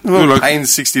 Well, like, paying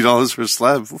 $60 for a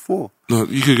slab before. no,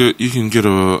 you can get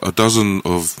a dozen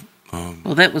of.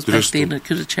 Well, that was back then. It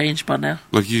could have changed by now.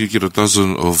 Like you could get a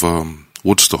dozen of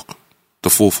Woodstock, the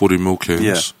 440ml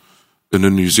cans, and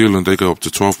in New Zealand they go up to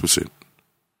 12%,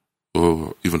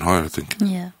 or even higher, I think.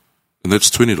 Yeah. And that's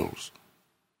 $20.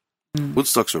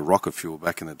 Woodstock's a rocket fuel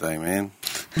back in the day, man.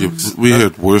 Yeah, we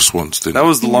had worse ones then. That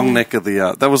was the long neck of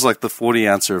the. That was like the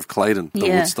 40-ouncer of Clayton, the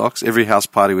Yeah. Woodstocks. Every house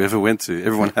party we ever went to,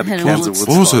 everyone had Had cans of Woodstock. Woodstock.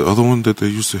 What was that other one that they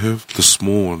used to have? The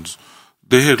small ones.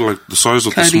 They had like the size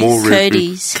of the small Red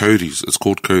Bull. Cody's. It's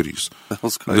called Cody's. That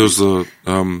was There was the,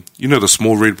 you know, the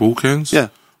small Red Bull cans? Yeah.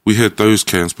 We had those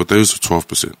cans, but those were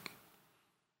 12%. So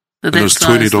And it was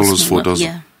 $20 for a dozen.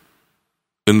 Yeah.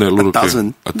 In that little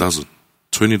dozen? can. A dozen.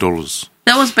 $20.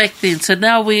 That was back then. So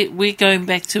now we're going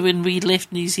back to when we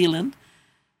left New Zealand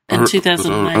in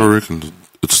 2008. I reckon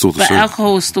it's still the But same.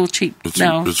 alcohol is still cheap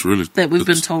now. It's really that we've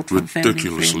been it's told from family and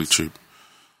ridiculously friends. cheap.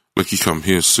 Like you come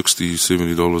here, $60,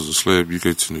 $70 a slab. You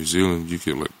go to New Zealand, you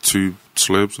get like 2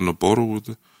 slabs in a bottle with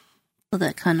it. For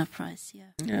that kind of price,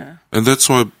 yeah. Yeah. And that's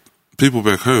why people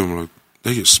back home, like,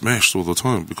 they get smashed all the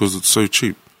time because it's so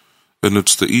cheap. And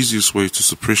it's the easiest way to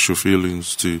suppress your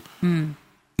feelings, to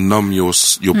numb your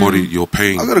body, your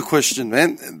pain. I got a question,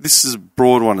 man. This is a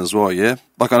broad one as well, yeah?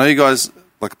 Like, I know you guys,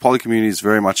 like, Poly community is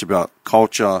very much about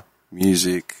culture,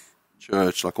 music,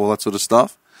 church, like all that sort of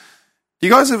stuff. Are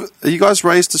you guys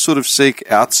raised to sort of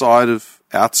seek outside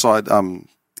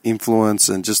influence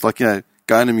and just like, you know,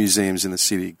 going to museums in the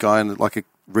city, going like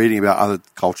reading about other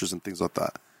cultures and things like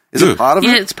that? Is it part of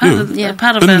Yeah, it? it's part of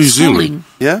part of In our New schooling. Zealand.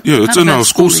 Yeah? Yeah, it's Part in of our our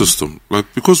school schooling. system.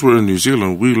 Like, because we're in New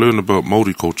Zealand, we learn about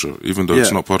Māori culture, even though it's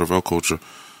Yeah. not part of our culture.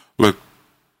 Like,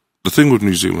 the thing with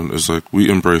New Zealand is, like, we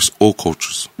embrace all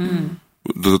cultures.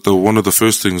 One of the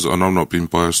first things, and I'm not being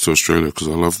biased to Australia because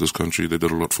I love this country, they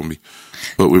did a lot for me.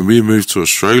 But when we moved to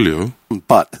Australia,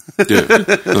 But yeah,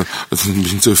 I didn't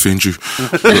mean to offend you.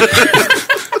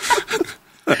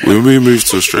 When we moved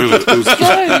to Australia, it was,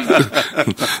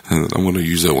 I'm going to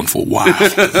use that one for a while.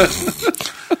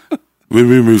 When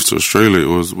we moved to Australia, it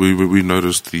was we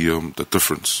noticed the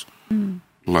difference.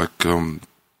 Like in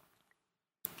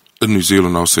New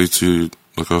Zealand, I'll say to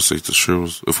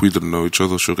Cheryl, if we didn't know each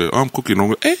other, she'll go, "I'm cooking." I'll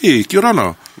go, "Hey, kia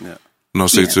ora." yeah. And I'll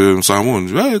say to him, Samoan,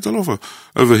 "Hey, talofa."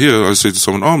 Over here, I say to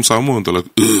someone, "Oh, I'm Samoan." They're like,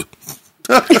 "Ugh."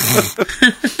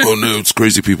 "Oh no, it's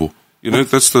crazy people." You know,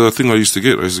 that's the thing I used to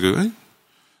get. I used to go, "Hey,"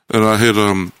 and I had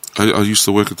I used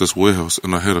to work at this warehouse,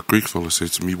 and I had a Greek fella say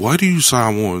to me, "Why do you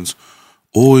Samoans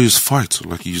always fight?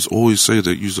 Like you always say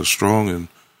that you are strong." And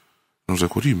I was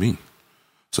like, "What do you mean?"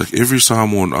 It's like every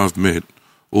Samoan I've met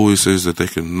always says that they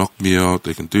can knock me out,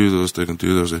 they can do this, they can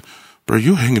do that. I said, "Bro,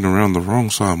 you're hanging around the wrong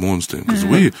Samoans then, because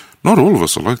not all of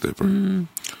us are like that, bro."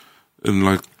 And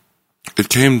like, it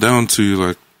came down to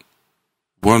like,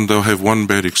 they'll have one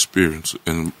bad experience,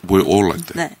 and we're all like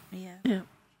that. Yeah.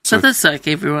 So that's like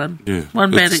everyone. Yeah.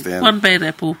 One It's bad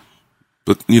apple.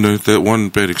 But, you know, that one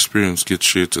bad experience gets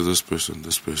shared to this person,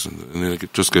 and then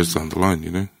it just goes down the line,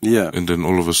 you know? Yeah. And then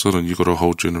all of a sudden, you got a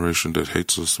whole generation that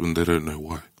hates us when they don't know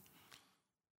why.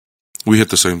 We had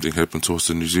the same thing happen to us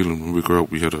in New Zealand. When we grew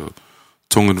up, we had a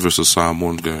Tongan versus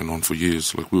Samoan going on for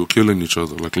years. Like, we were killing each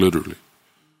other, like, literally.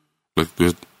 Like,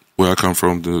 where I come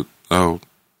from, our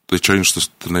they changed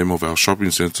the name of our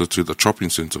shopping centre to the Chopping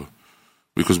Centre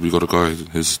because we got a guy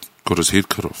who's got his head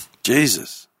cut off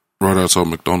Jesus. right outside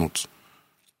McDonald's.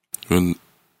 And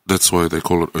that's why they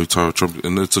call it Otara Chopping.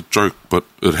 And it's a joke, but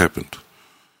it happened.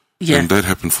 Yeah. And that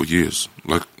happened for years.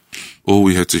 Like, all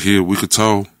we had to hear, we could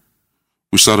tell.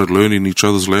 We started learning each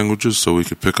other's languages so we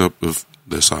could pick up if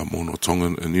they're Samoan or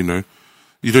Tongan. And, you know,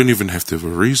 you don't even have to have a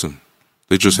reason.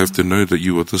 They just have to know that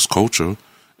you are this culture,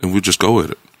 and we just go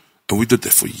at it. And we did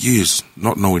that for years,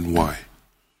 not knowing why.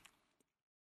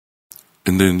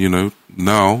 And then, you know,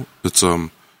 now it's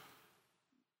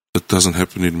it doesn't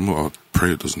happen anymore. I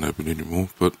pray it doesn't happen anymore.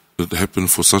 But it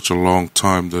happened for such a long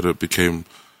time that it became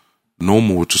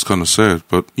normal, which is kind of sad.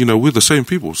 But, you know, we're the same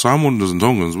people. Samoans and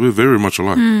Tongans, we're very much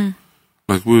alike.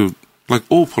 Like, we're like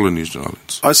all Polynesian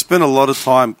islands. I spent a lot of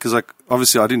time, because like,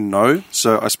 obviously I didn't know,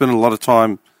 so I spent a lot of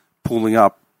time pulling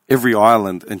up every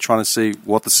island and trying to see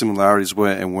what the similarities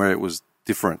were and where it was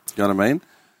different. You know what I mean?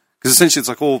 Because essentially it's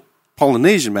like all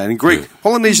Polynesian, man. In Greek,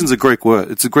 Polynesian's a Greek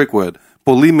word. It's a Greek word.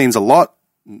 Poli means a lot.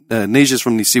 Nesia's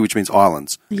from Nisi, which means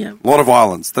islands. Yeah. A lot of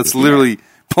islands. That's literally,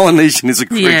 Polynesian is a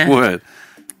Greek word.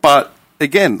 But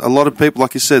again, a lot of people,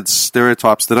 like you said,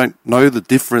 stereotypes, they don't know the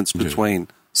difference between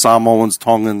Samoans,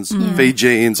 Tongans,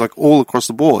 Fijians, like all across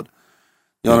the board.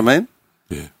 You know what I mean?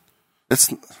 Yeah.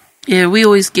 That's Yeah, we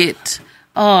always get,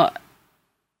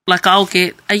 like I'll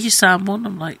get, are you Samoan?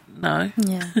 I'm like, no.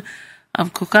 Yeah. I'm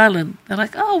Cook Island. They're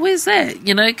like, oh, where's that?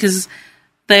 You know, because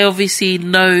they obviously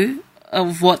know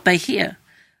of what they hear.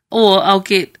 Or I'll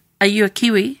get, are you a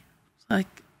Kiwi? Like,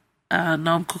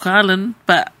 no, I'm Cook Island,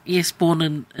 but yes, born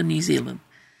in New Zealand.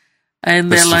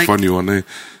 And That's they're the like, funny one, eh?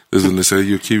 Isn't they say,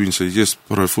 you're Kiwi, and say, yes,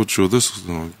 but I thought you were this.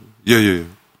 And I'm like, yeah.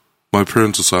 My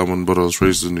parents are Samoan, but I was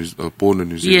born in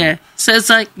New Zealand. yeah. So it's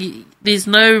like, there's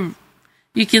no,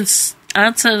 you can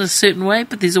answer in a certain way,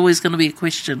 but there's always going to be a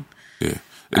question. Yeah.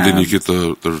 And then you get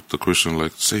the question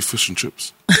like, say fish and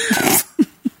chips.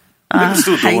 I'm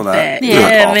still Hate doing that. that.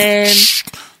 Yeah, Oh, man.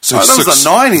 Say that was six. the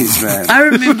 90s, man. I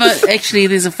remember, actually,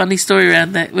 there's a funny story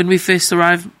around that. When we first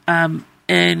arrived, and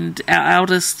our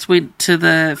eldest went to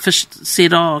the fish,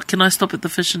 said, oh, can I stop at the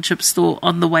fish and chip store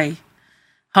on the way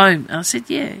home? And I said,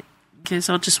 yeah, because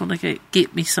I just want to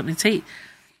get me something to eat.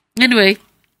 Anyway,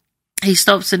 he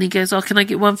stops and he goes, oh, can I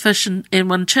get one fish and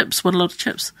one lot of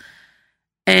chips?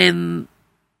 And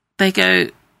they go,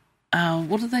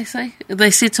 what did they say? They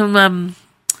said to him,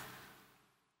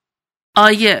 oh,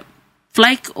 yeah,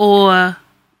 flake or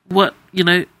what, you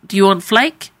know, do you want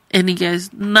flake? And he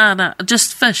goes, no,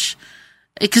 just fish.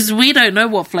 Because we don't know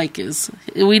what flake is.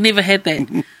 We never had that.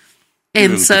 And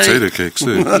Even so, potato cakes,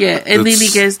 eh? yeah, and then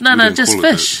he goes, we no, didn't just call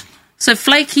it fish. So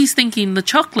flake, he's thinking the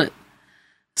chocolate.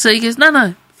 So he goes,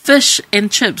 no, fish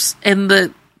and chips. And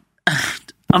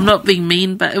I'm not being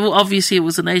mean, but obviously it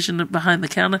was an Asian behind the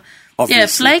counter.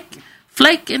 Obviously. Yeah,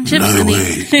 flake and chips. No and,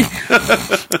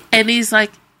 way. and he's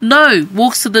like, no,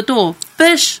 walks to the door,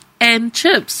 fish and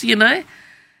chips, you know?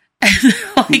 And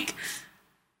like,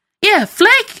 yeah,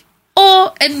 flake.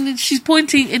 And then she's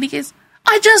pointing and he goes,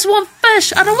 I just want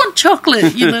fish. I don't want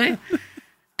chocolate, you know?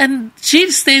 And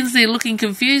she stands there looking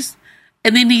confused.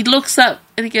 And then he looks up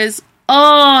and he goes,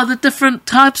 oh, the different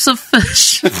types of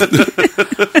fish. He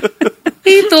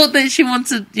thought that she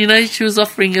wanted, you know, she was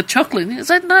offering a chocolate. And he was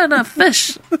like, no,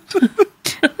 fish.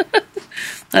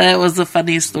 That was the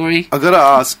funniest story. I got to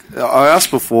ask, I asked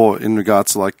before in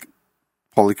regards to like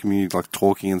poly community, like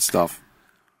talking and stuff.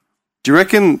 Do you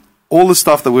reckon all the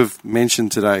stuff that we've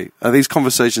mentioned today, are these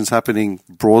conversations happening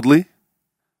broadly,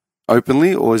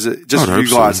 openly, or is it just I'd you hope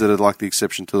so. guys that are like the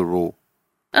exception to the rule?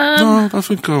 No, I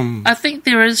think I think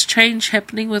there is change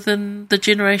happening within the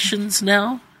generations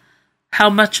now. How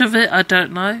much of it, I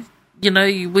don't know. You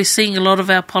know, we're seeing a lot of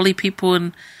our poly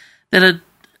people that are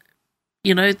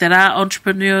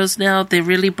entrepreneurs now. They're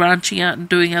really branching out and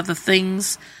doing other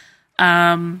things.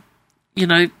 You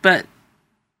know, but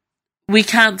we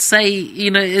can't say,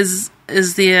 you know, is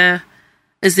there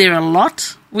a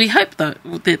lot? We hope though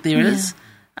that there is.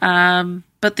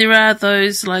 But there are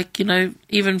those, like, you know,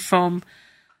 even from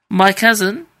my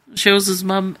cousin, Shills'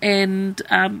 mum, and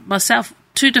myself,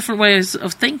 two different ways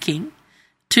of thinking,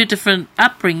 two different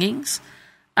upbringings.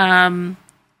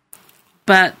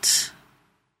 But,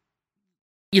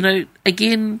 you know,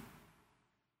 again,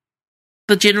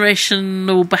 the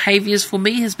generational behaviours for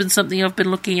me has been something I've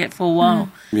been looking at for a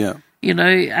while. Yeah. You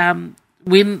know,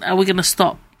 when are we going to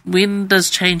stop? When does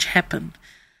change happen?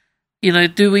 You know,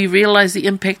 do we realise the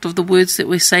impact of the words that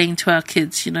we're saying to our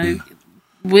kids? You know,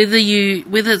 whether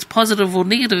it's positive or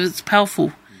negative, it's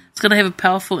powerful. It's going to have a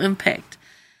powerful impact.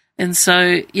 And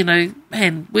so, you know,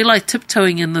 man, we're like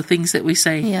tiptoeing in the things that we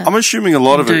say. Yeah. I'm assuming a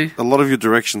lot of Do. a lot of your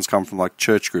directions come from like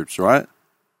church groups, right?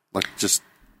 Like just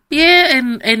Yeah,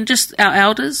 and just our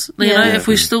elders. You know, Yeah. if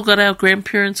we've still got our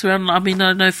grandparents around, I mean,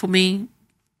 I know for me,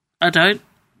 I don't.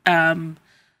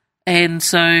 And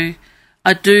so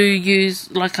I do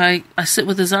use, like I sit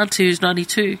with his auntie who's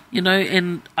 92, you know,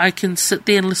 and I can sit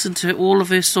there and listen to all of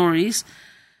her stories,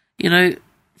 you know,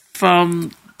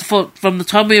 from the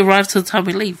time we arrive to the time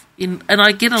we leave. And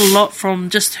I get a lot from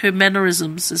just her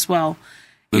mannerisms as well.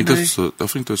 And know. I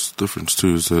think that's the difference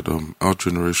too, is that our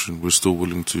generation, we're still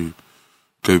willing to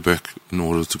go back in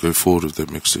order to go forward, if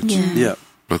that makes sense. yeah.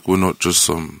 Like, we're not just,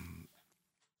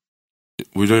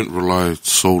 we don't rely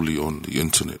solely on the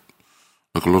internet.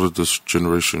 Like, a lot of this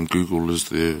generation, Google is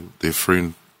their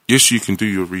friend. Yes, you can do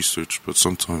your research, but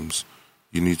sometimes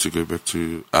you need to go back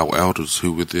to our elders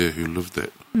who were there, who lived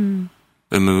that. Mm.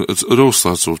 And it all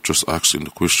starts off just asking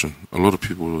the question. A lot of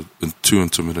people are too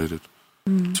intimidated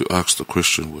to ask the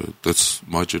question. Where that's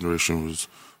my generation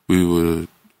we were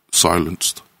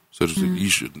silenced. So to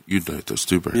speak. You know this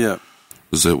too, bro. Yeah.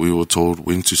 Is that we were told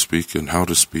when to speak and how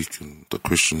to speak and the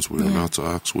questions we're allowed to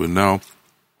ask.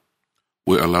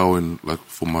 We're allowing, like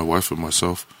for my wife and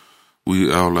myself,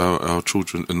 we allow our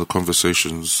children in the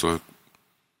conversations, like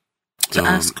To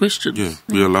ask questions. yeah,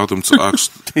 we allow them to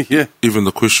ask Yeah. even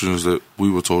the questions that we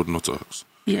were told not to ask.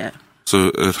 Yeah. So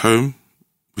at home,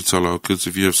 we tell our kids,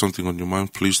 if you have something on your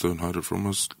mind, please don't hide it from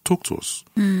us. Talk to us.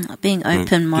 Being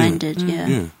open-minded, yeah.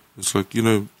 Yeah. It's like, you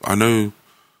know, I know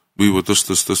we were this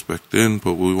back then,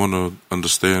 but we want to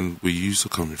understand where you are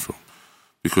coming from.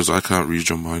 Because I can't read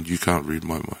your mind, you can't read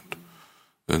my mind.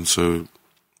 And so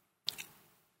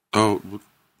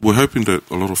we're hoping that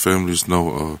a lot of families now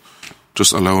are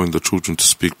just allowing the children to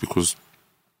speak, because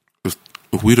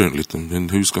if we don't let them, then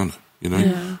who's gonna? You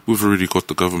know, we've already got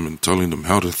the government telling them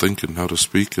how to think and how to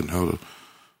speak and how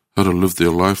to live their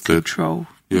life. That Control.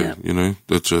 yeah, you know,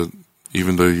 that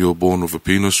even though you're born with a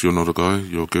penis, you're not a guy,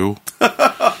 you're a girl.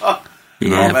 You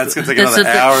know, Oh, that's going to take That's another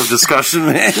a- hour of discussion,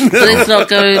 man. Let's not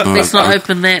go. Let's not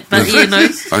open that. But you know,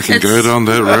 I can go down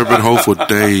that rabbit hole for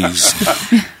days.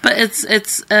 But it's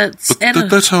But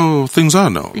that's how things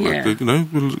are now. Yeah. Like, you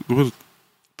know,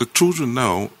 the children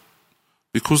now,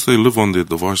 because they live on their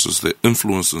devices, they're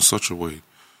influenced in such a way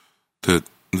that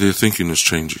their thinking is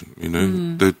changing. You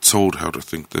know, they're told how to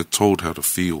think, they're told how to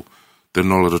feel. They're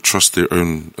not allowed to trust their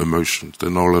own emotions. They're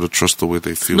not allowed to trust the way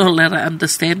they feel. not allowed to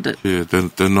understand it. Yeah,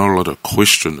 they're not allowed to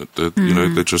question it. You know,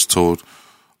 they're just told,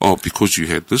 oh, because you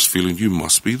had this feeling, you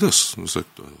must be this. And it's like,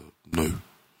 no.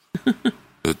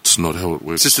 It's not how it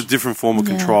works. It's just a different form of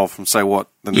control from, say, what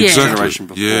the Yeah. next generation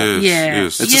before. Yes, Yeah.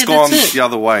 yes. It's Yeah, just gone that's it. the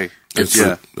other way. It's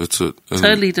yeah. That's it. And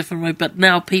Totally different way. But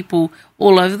now people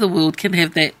all over the world can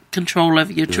have that control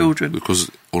over your children. because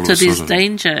all So of a there's sudden,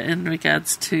 danger in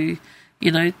regards to,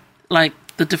 you know, like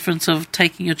the difference of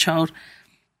taking your child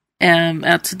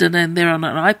out to dinner and they're on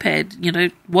an iPad. You know,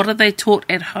 what are they taught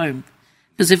at home?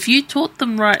 Because if you taught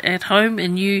them right at home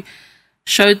and you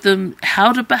showed them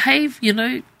how to behave, you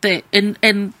know, that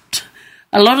and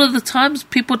a lot of the times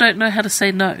people don't know how to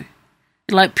say no.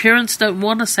 Like parents don't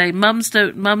want to say, mums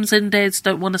and dads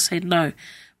don't want to say no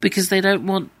because they don't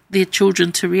want their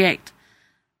children to react.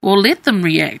 Well, let them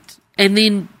react, and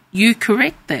then you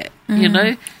correct that. You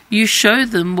know, you show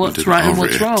them what's did right and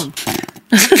what's overreact.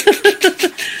 wrong.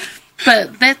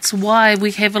 But that's why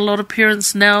we have a lot of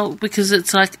parents now, because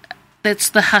it's like that's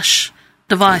the hush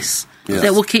device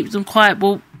that will keep them quiet.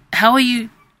 Well, how are you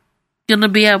going to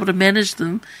be able to manage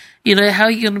them? You know, how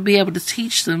are you going to be able to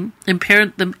teach them and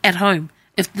parent them at home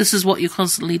if this is what you're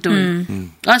constantly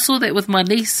doing? I saw that with my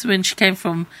niece when she came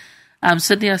from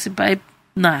Sydney. I said, babe,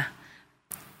 nah.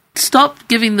 Stop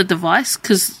giving the device,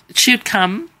 because she'd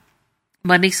come,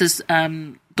 my niece's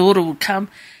daughter would come,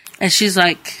 and she's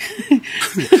like,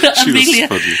 Amelia,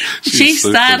 funny. she was so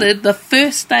started the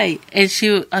first day, and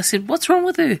I said, what's wrong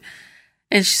with her?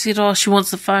 And she said, oh, she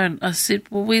wants the phone. I said,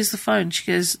 well, where's the phone? She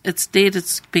goes, it's dead,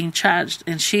 it's being charged.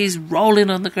 And she's rolling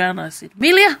on the ground. I said,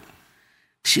 Amelia?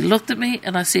 She looked at me,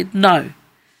 and I said, no.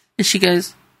 And she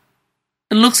goes,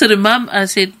 and looks at her mum. I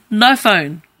said, no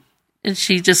phone. And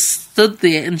she just stood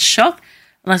there in shock.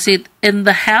 And I said, in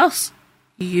the house,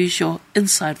 you use your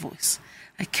inside voice.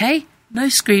 Okay? No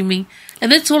screaming.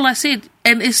 And that's all I said.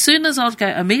 And as soon as I'd go,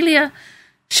 Amelia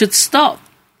should stop.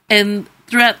 And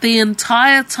throughout the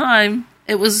entire time,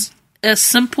 it was a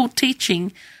simple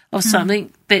teaching of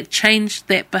something that changed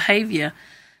that behaviour.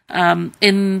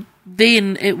 And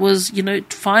then it was, you know,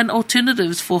 find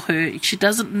alternatives for her. She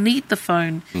doesn't need the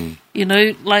phone. You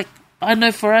know, like, I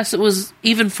know for us, it was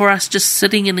even for us just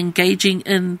sitting and engaging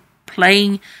in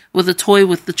playing with a toy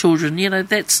with the children. You know,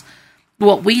 that's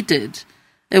what we did.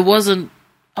 It wasn't,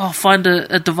 find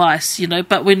a device, you know.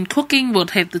 But when cooking,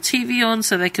 we'd have the TV on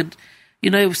so they could, you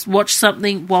know, watch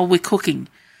something while we're cooking.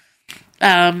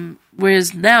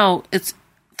 Whereas now it's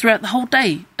throughout the whole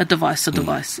day, a device.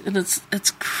 And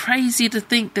it's crazy to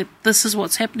think that this is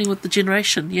what's happening with the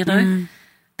generation, you know.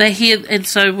 They hear, and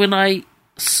so when my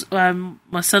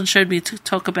son showed me to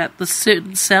talk about the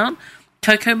certain sound,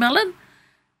 Coco Melon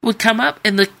would come up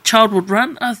and the child would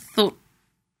run. I thought,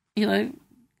 you know,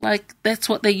 like that's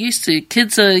what they're used to.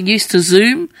 Kids are used to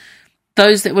Zoom.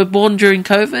 Those that were born during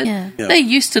COVID, they're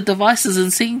used to devices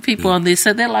and seeing people on there,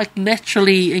 so they're like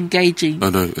naturally engaging. I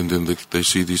know, and then they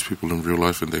see these people in real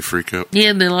life and they freak out. Yeah,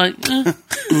 and they're like, "Oh,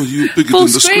 you're bigger than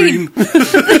the screen.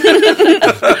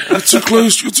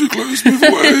 You're too close. Move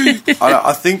away."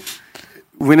 I think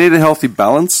we need a healthy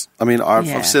balance. I mean,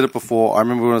 I've said it before. I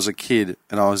remember when I was a kid,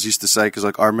 and I was used to say, because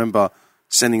like I remember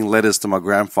sending letters to my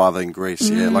grandfather in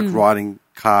Greece, like writing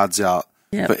cards out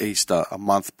for Easter a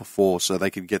month before so they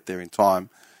could get there in time.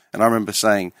 And I remember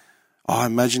saying,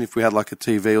 imagine if we had like a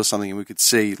TV or something and we could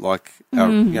see like,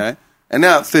 our, you know, and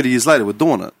now 30 years later we're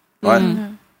doing it,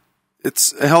 right?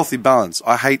 It's a healthy balance.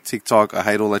 I hate TikTok. I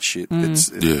hate all that shit.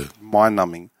 It's mind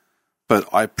numbing, but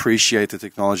I appreciate the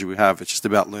technology we have. It's just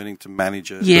about learning to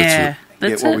manage it. yeah,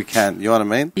 Get what we can. You know what I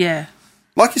mean? Yeah.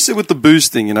 Like you said with the booze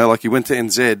thing, you know, like you went to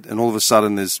NZ and all of a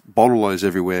sudden there's bottle-os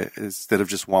everywhere instead of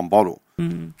just one bottle.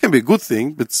 It can be a good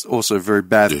thing, but it's also a very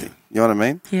bad thing. You know what I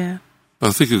mean? Yeah. I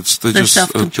think Their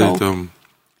self-control.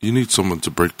 You need someone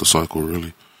to break the cycle,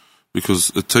 really,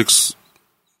 because it takes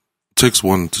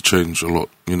one to change a lot.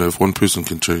 You know, if one person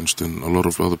can change, then a lot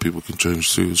of other people can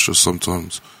change too. It's just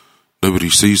sometimes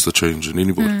nobody sees the change in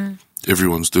anybody.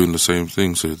 Everyone's doing the same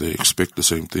thing, so they expect the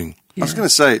same thing. I was going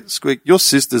to say, Squeak, your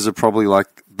sisters are probably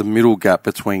like the middle gap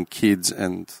between kids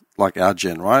and like our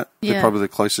gen, right? Yeah. They're probably the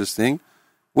closest thing.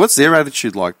 What's their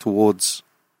attitude like towards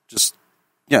just,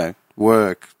 you know,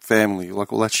 work, family,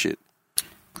 like all that shit?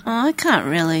 I can't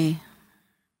really.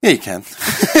 Yeah, you can.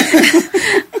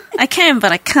 I can,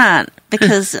 but I can't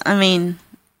because, I mean,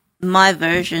 my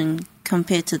version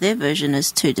compared to their version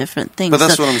is two different things. But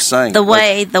that's what I'm saying. The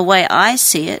way I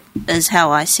see it is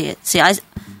how I see it. See,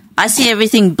 I see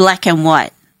everything black and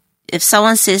white. If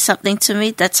someone says something to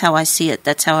me, that's how I see it.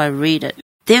 That's how I read it.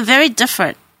 They're very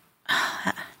different.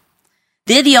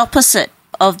 They're the opposite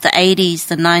of the 80s,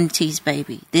 the 90s,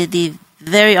 baby. They're the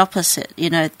very opposite.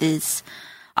 You know,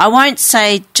 I won't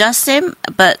say just them,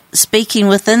 but speaking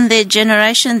within their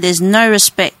generation, there's no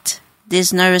respect.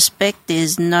 There's no respect.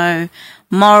 There's no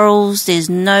morals. There's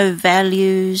no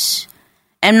values.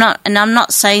 And I'm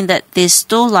not saying that they're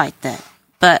still like that,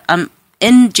 but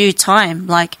in due time,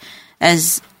 like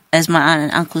as my aunt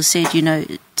and uncle said, you know,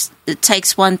 it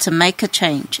takes one to make a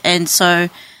change. And so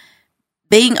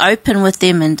being open with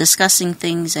them and discussing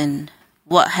things and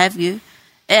what have you,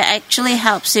 it actually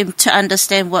helps them to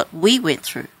understand what we went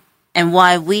through and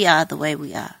why we are the way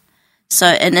we are. So,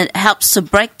 and it helps to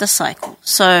break the cycle.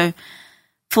 So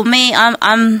for me,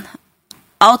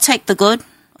 I'll take the good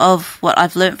of what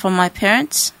I've learned from my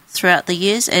parents throughout the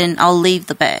years and I'll leave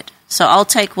the bad. So I'll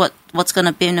take what's going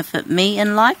to benefit me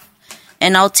in life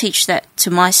and I'll teach that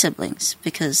to my siblings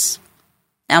because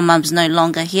our mum's no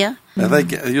longer here. Are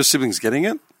your siblings getting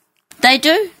it? They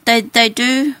do. They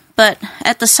do. But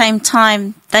at the same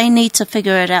time, they need to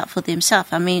figure it out for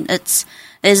themselves. I mean,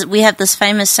 we have this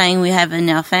famous saying we have in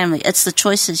our family. It's the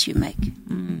choices you make.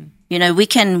 You know, we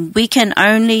can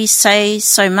only say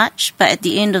so much, but at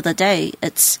the end of the day,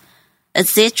 it's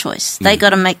their choice. They got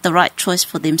to make the right choice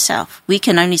for themselves. We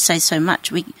can only say so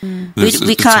much. We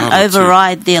can't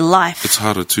override their life. It's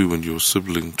harder too when you're a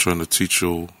sibling trying to teach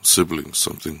your siblings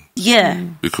something. Yeah.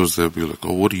 Because they'll be like,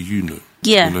 "Oh, what do you know?"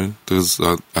 Yeah. You know, there's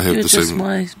I have You're the just same.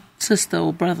 my sister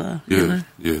or brother. Yeah, You know?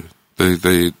 yeah.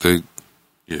 They.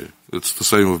 Yeah, it's the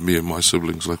same with me and my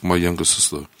siblings. Like my younger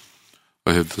sister,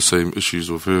 I have the same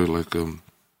issues with her. Like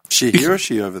She here or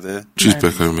she over there? she's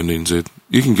back home in NZ.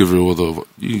 You can give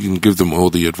them all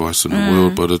the advice in the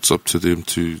world, but it's up to them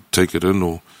to take it in,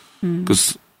 or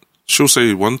because she'll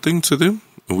say one thing to them,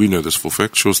 and we know this for a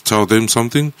fact. She'll tell them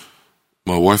something.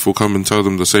 My wife will come and tell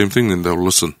them the same thing, and they'll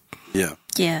listen. Yeah.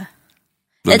 Yeah.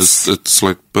 And it's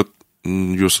like, but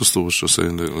your sister was just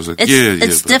saying that. It was like,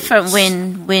 it's different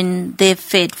when they're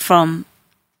fed from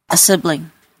a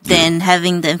sibling than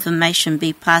having the information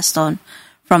be passed on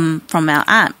from our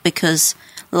aunt, because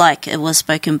like it was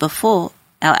spoken before,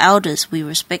 our elders, we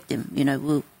respect them. You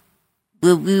know,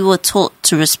 we were taught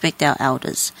to respect our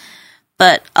elders.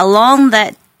 But along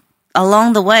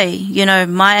the way, you know,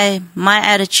 my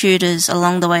attitude is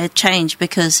along the way it changed,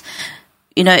 because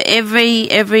you know,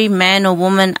 every man or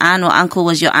woman, aunt or uncle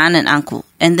was your aunt and uncle.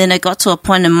 And then it got to a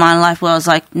point in my life where I was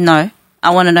like, no,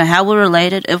 I want to know how we're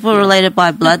related. If we're related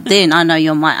by blood, then I know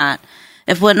you're my aunt.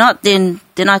 If we're not, then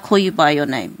I call you by your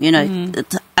name. You know,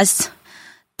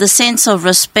 the sense of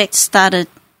respect started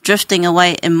drifting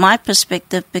away in my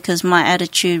perspective because my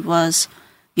attitude was,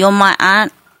 you're my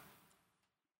aunt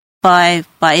by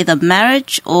either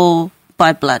marriage or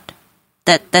by blood.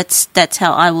 That's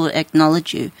how I will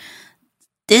acknowledge you.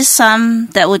 There's some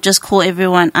that would just call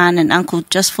everyone aunt and uncle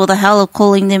just for the hell of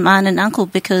calling them aunt and uncle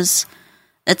because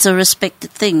it's a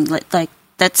respected thing. Like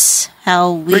that's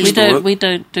how we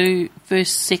don't do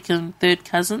first, second, third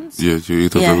cousins. Yeah, you're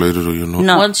either related or you're not.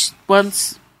 No.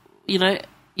 Once you know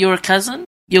you're a cousin,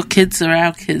 your kids are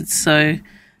our kids. So,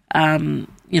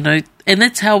 you know, and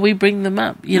that's how we bring them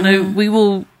up. You know, we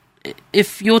will.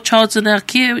 If your child's in our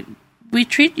care, we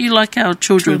treat you like our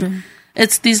children.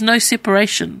 There's no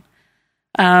separation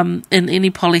in any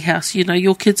poly house. You know,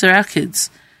 your kids are our kids.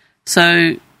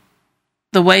 So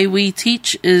the way we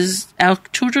teach is our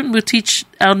children will teach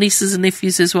our nieces and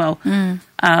nephews as well.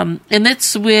 And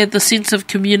that's where the sense of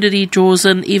community draws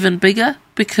in even bigger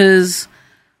because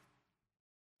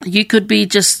you could be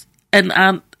just an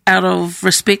aunt out of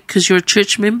respect because you're a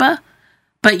church member,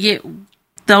 but yet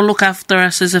they'll look after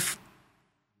us as if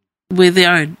we're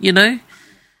their own, you know?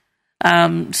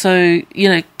 So, you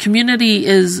know, community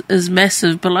is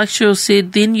massive, but like Cheryl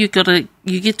said, then you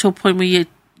get to a point where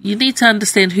you need to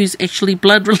understand who's actually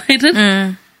blood related.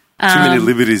 Too many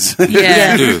liberties.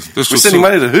 Yeah. We're sending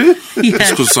money to who?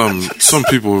 It's because some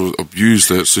people abuse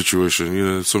that situation. You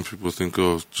know, some people think,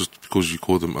 oh, just because you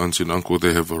call them auntie and uncle,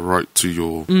 they have a right to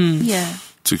your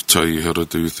to tell you how to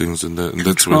do things and that. And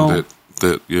that's when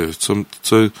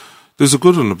so there's a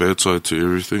good and a bad side to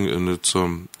everything, and it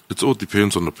all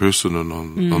depends on the person and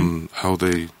on how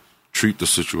they treat the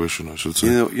situation, I should say.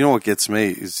 You know what gets me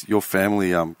is your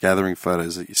family gathering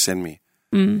photos that you send me.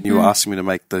 You were asking me to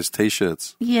make those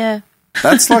T-shirts. Yeah.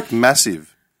 That's like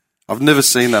massive. I've never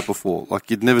seen that before.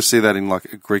 Like you'd never see that in like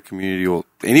a Greek community or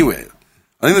anywhere.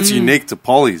 I think that's unique to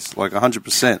Polly's, like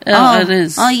 100%. It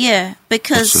is. Oh yeah,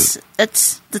 because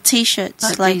it's the T-shirts.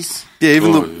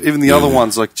 Even the other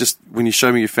ones, like just when you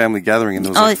show me your family gathering and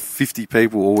there was like 50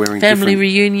 people all wearing family different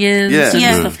reunions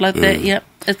and stuff like that. Yep,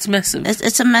 it's massive.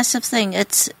 It's a massive thing.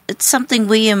 It's something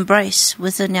we embrace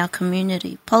within our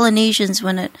community. Polynesians,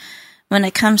 when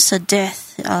it comes to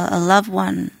death, a loved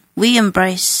one, we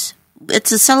embrace.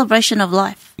 It's a celebration of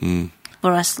life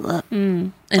for us. But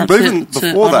even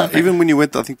before that, even when you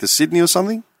went, I think, to Sydney or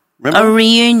something, remember? A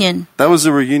reunion. That was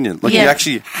a reunion. Like you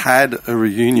actually had a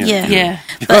reunion. Yeah.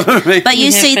 You know what I mean? But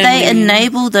you see, they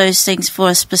enable those things for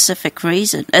a specific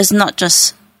reason. It's not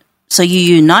just so you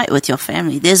unite with your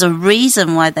family. There's a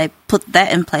reason why they put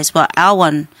that in place. Well, our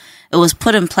one, it was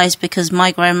put in place because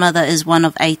my grandmother is one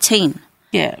of 18.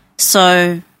 Yeah.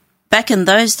 So back in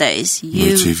those days, no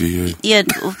TV,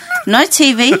 no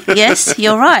TV. Yes,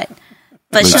 you're right.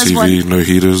 But no TV, no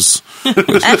heaters.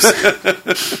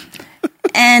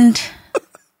 And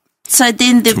so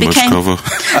then there became much cover.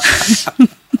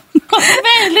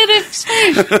 Man, let it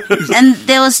speak. And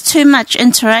there was too much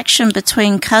interaction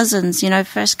between cousins, you know,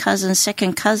 first cousins,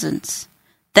 second cousins.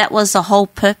 That was the whole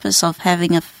purpose of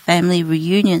having a family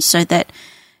reunion, so that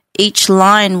each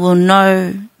line will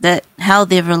know that how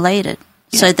they're related,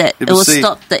 so that it will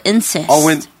stop the incest.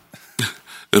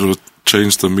 It'll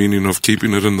change the meaning of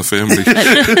keeping it in the family.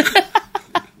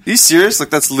 Are you serious?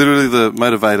 Like that's literally the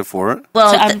motivator for it?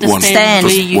 Well, to understand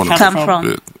where you come from.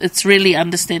 Yeah. It's really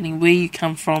understanding where you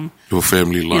come from. Your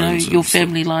family lines. You know, your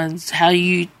family lines. How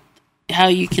you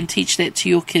can teach that to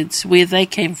your kids, where they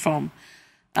came from.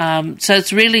 So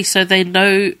it's really so they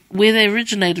know where they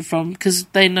originated from, because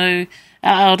they know,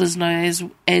 our elders know,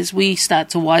 as we start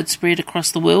to widespread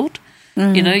across the world,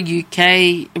 you know,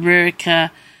 UK,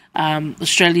 America,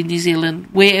 Australia, New Zealand,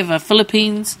 wherever,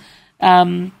 Philippines,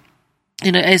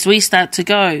 you know, as we start to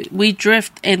go, we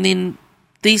drift, and then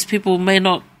these people may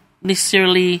not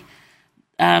necessarily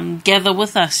gather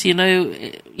with us, you know,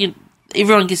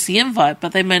 everyone gets the invite,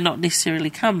 but they may not necessarily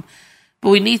come. But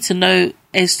we need to know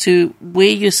as to where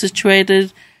you're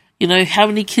situated, you know, how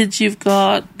many kids you've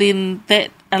got, then that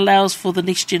allows for the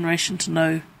next generation to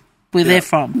know where they're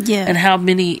from and how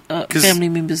many family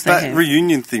members they have. That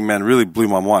reunion thing, man, really blew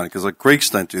my mind, because like Greeks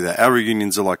don't do that. Our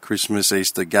reunions are like Christmas,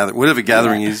 Easter, whatever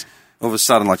gathering is. All of a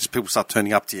sudden, like, just people start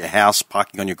turning up to your house,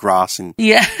 parking on your grass and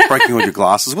breaking all your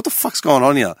glasses. What the fuck's going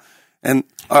on here? And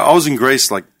I was in Greece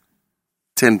like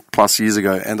 10 plus years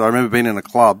ago, and I remember being in a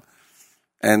club,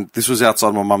 and this was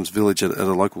outside my mum's village at a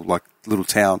local like little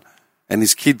town, and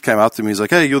this kid came up to me. He's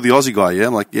like, "Hey, you're the Aussie guy, yeah?"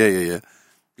 I'm like, "Yeah."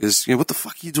 He is, what the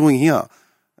fuck are you doing here?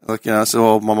 Like, I said,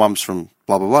 oh, my mum's from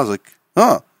blah, blah, blah. I was like,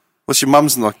 oh, what's your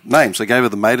mum's name? So I gave her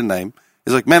the maiden name.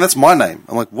 He's like, man, that's my name.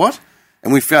 I'm like, what?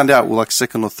 And we found out we're like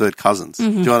second or third cousins. Do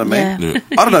you know what I mean? Yeah.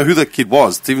 I don't know who that kid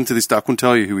was. Even to this day, I couldn't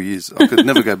tell you who he is. I could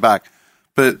never go back.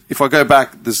 But if I go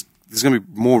back, there's going to be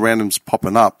more randoms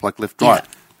popping up, like left, right.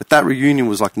 But that reunion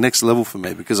was like next level for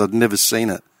me because I'd never seen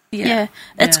it. Yeah.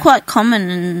 It's quite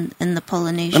common in the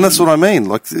Polynesian. And that's what I mean.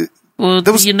 Like, Well,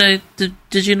 there was-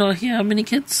 did you not hear how many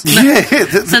kids? yeah.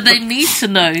 So they need to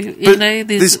know. But There's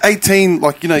there's 18,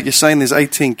 like, you're saying there's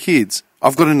 18 kids.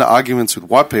 I've got into arguments with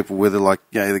white people where they're like,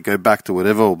 they go back to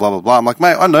whatever or blah, blah, blah. I'm like,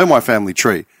 mate, I know my family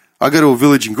tree. I go to a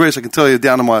village in Greece. I can tell you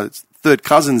down to my third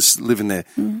cousins living there.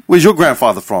 Where's your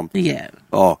grandfather from? yeah.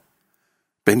 Oh,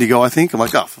 Bendigo, I think. I'm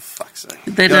like, oh, for fuck's sake.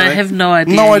 They You know what I mean? have no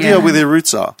idea. No idea yeah. where their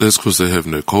roots are, That's because they have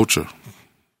no culture.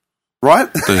 right?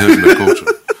 They have no culture.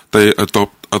 They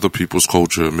adopt other people's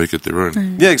culture and make it their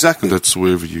own. Yeah, exactly. And that's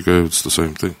wherever you go, it's the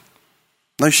same thing.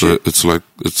 No So shit.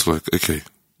 it's like, okay,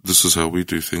 this is how we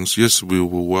do things. Yes, we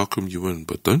will welcome you in,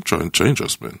 but don't try and change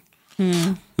us, man.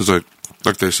 It's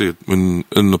like they said, when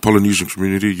in the Polynesian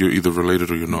community, you're either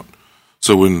related or you're not.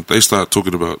 So when they start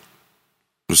talking about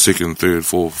the second, third,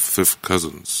 fourth, fifth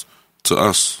cousins, to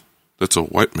us, that's a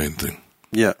white man thing.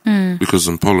 Yeah. Because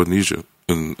in Polynesia,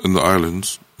 in the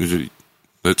islands,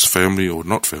 that's family or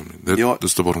not family. You know what?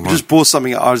 That's the bottom line. Just brought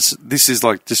something. This is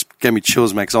like just gave me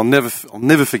chills, man. Because I'll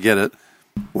never forget it.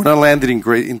 When I landed in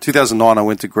Greece in 2009, I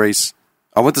went to Greece.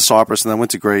 I went to Cyprus and then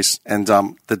went to Greece. And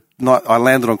the night I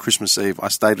landed on Christmas Eve, I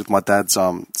stayed with my dad's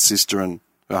sister and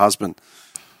her husband.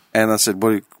 And I said,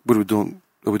 "What are we doing?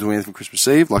 Are we doing anything for Christmas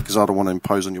Eve? Like, because I don't want to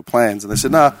impose on your plans." And they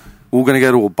said, "Nah, we're going to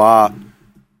go to a bar."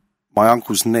 My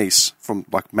uncle's niece from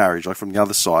like marriage, like from the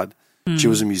other side. She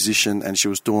was a musician and she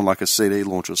was doing like a CD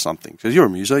launch or something. Because you're a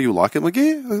muso, you like it. I'm like,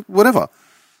 yeah, whatever.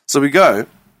 So we go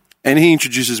and he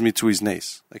introduces me to his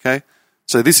niece. Okay.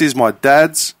 So this is my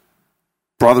dad's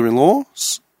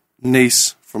brother-in-law's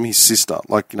niece from his sister,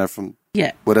 like, from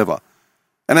Yeah. whatever.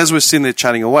 And as we're sitting there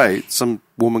chatting away, some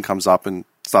woman comes up and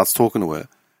starts talking to her.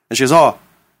 And she goes, "Oh,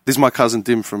 this is my cousin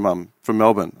Dim from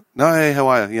Melbourne." "No, hey, how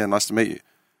are you? Yeah, nice to meet you."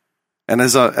 And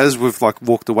as we've like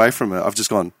walked away from her, I've just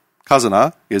gone, "Cousin,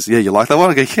 huh?" He goes, "Yeah, you like that one?"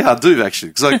 I go, "Yeah, I do actually."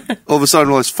 Because like all of a sudden I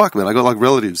realised, fuck, man, I got like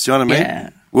relatives. Do you know what I mean? Yeah.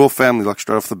 We're all family, like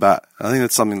straight off the bat. I think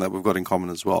that's something that we've got in common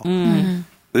as well.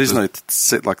 There is no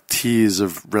set like tiers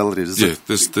of relatives. It's Yeah,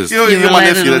 like, there's you're my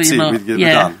related nephew. or That's it. you're not. We're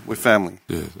Yeah. done. We're family.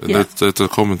 yeah, and Yeah. that's a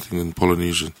common thing in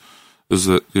Polynesian, is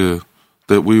that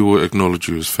that we will acknowledge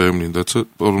you as family, and that's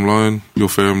it. Bottom line, your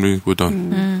family, we're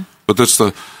done. But that's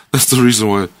the reason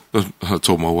why I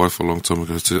told my wife a long time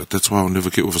ago. That's why I'll never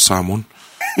get with a Samoan,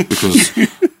 because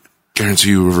guarantee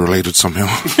you we're related somehow.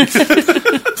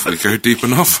 If we go deep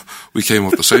enough, we came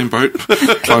off the same boat,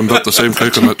 climbed up the same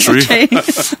coconut tree,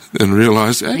 and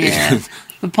realised, hey, Yeah.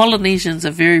 The Polynesians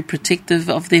are very protective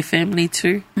of their family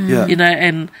too. Yeah.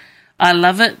 And I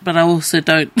love it, but I also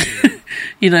don't.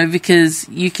 Because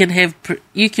you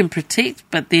can protect,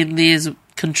 but then there's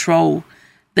control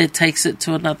that takes it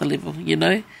to another level.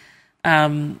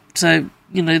 So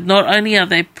not only are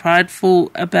they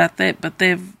prideful about that, but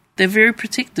they're very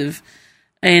protective.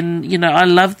 And I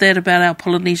love that about our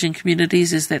Polynesian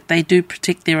communities, is that they do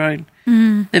protect their own.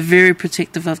 They're very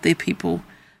protective of their people.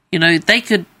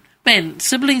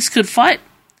 Siblings could fight,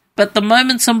 but the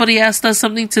moment somebody else does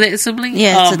something to that sibling,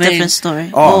 Yeah, it's a different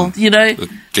story. Oh. game over.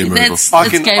 It's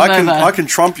game over. I can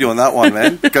trump you on that one,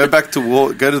 man. Go back to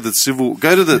war. Go to the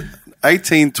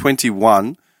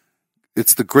 1821.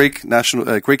 It's the Greek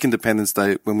Greek Independence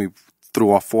Day when we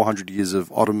threw off 400 years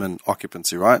of Ottoman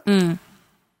occupancy, right?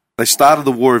 They started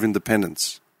the War of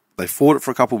Independence. They fought it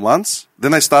for a couple of months.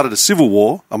 Then they started a civil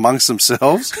war amongst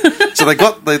themselves. So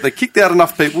they kicked out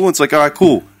enough people. And it's like, all right,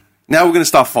 cool. Now we're going to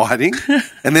start fighting.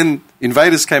 And then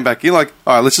invaders came back in like,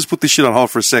 all right, let's just put this shit on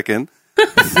hold for a second.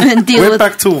 And deal Went with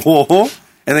back to war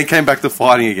and then came back to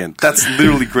fighting again. That's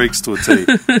literally Greeks to a T.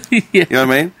 Yeah. You know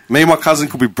what I mean? Me and my cousin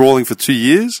could be brawling for 2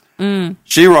 years.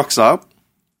 She rocks up.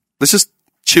 Let's just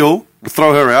chill. We'll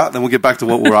throw her out, then we'll get back to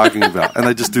what we're arguing about. And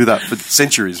they just do that for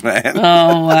centuries, man.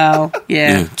 Oh, wow.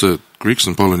 Yeah. So Greeks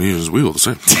and Polynesians, we all the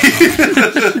same.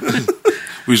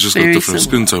 We just Very got different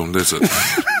similar. skin tone, that's it.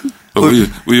 But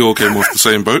we all came off the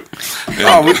same boat.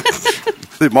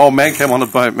 And Dude, my old man came on a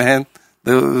boat, man.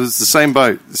 It was the same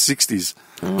boat, the 60s.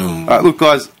 All right, look,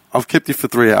 guys, I've kept you for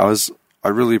 3 hours. I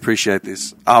really appreciate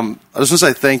this. I just want to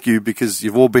say thank you because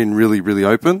you've all been really, really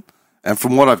open. And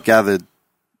from what I've gathered,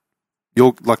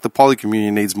 the poly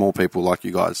community needs more people like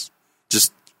you guys.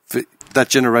 Just that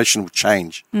generation will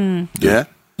change. Yeah?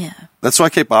 yeah. That's why I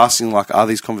keep asking, are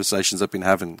these conversations I've been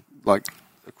having,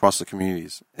 across the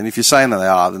communities. And if you're saying that they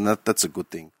are, then that's a good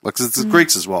thing. Like, 'cause it's the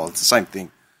Greeks as well. It's the same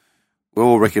thing. We're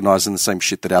all recognising the same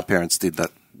shit that our parents did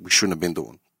that we shouldn't have been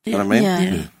doing. You know what I mean?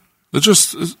 Yeah.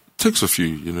 It takes a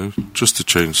few, just to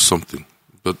change something.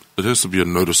 But it has to be a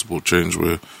noticeable change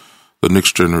where the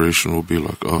next generation will be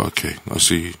like, oh, okay, I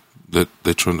see that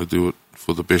they're trying to do it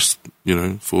for the best,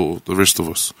 for the rest of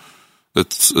us.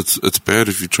 It's bad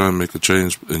if you try and make a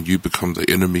change and you become the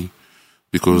enemy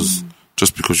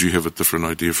just because you have a different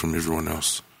idea from everyone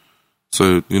else.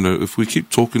 So, if we keep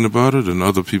talking about it, and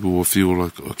other people will feel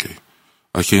like, okay,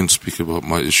 I can speak about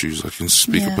my issues, I can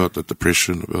speak about the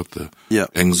depression, about the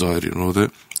anxiety and all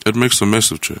that, it makes a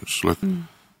massive change. Like,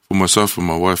 for myself and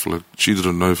my wife, like, she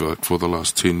didn't know, for the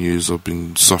last 10 years I've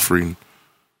been suffering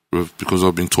because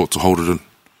I've been taught to hold it in.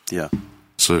 Yeah.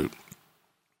 So,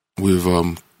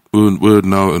 we're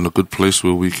now in a good place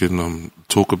where we can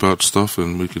talk about stuff,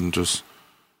 and we can just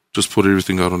put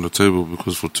everything out on the table,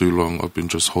 because for too long I've been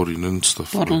just holding in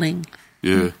stuff. Bottling.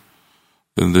 Yeah.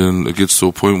 And then it gets to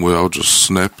a point where I'll just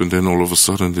snap, and then all of a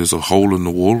sudden there's a hole in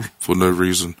the wall for no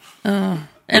reason. Oh.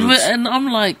 And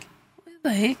I'm like, where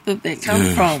the heck did that come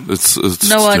from? It's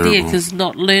no idea, terrible. because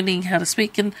not learning how to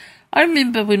speak. And I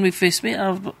remember when we first met,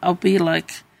 I'll be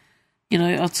like,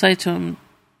 I'd say to him,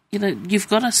 you've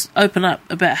got to open up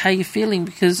about how you're feeling,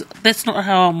 because that's not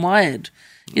how I'm wired.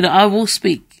 I will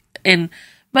speak. And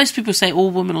most people say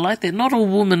all women are like that. Not all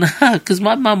women are, because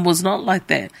my mum was not like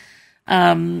that.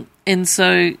 And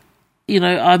so,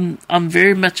 I'm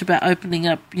very much about opening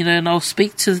up, and I'll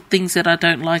speak to the things that I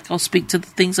don't like. I'll speak to the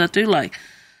things I do like.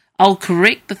 I'll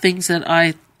correct the things that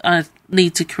I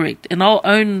need to correct, and I'll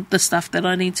own the stuff that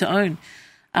I need to own.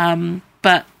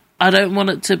 But I don't want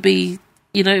it to be,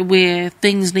 where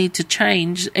things need to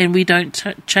change and we don't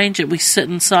change it. We sit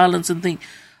in silence and think,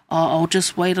 oh, I'll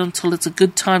just wait until it's a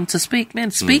good time to speak.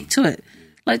 Man, speak to it.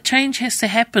 Like, change has to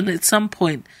happen at some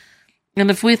point. And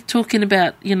if we're talking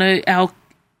about, our,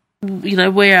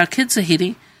 where our kids are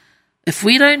heading, if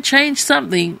we don't change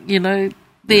something,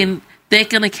 then they're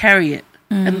going to carry it.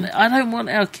 And I don't want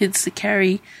our kids to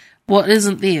carry what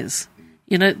isn't theirs.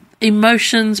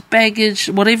 Emotions, baggage,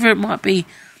 whatever it might be,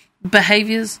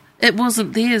 behaviours, it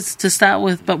wasn't theirs to start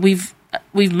with, but we've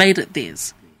made it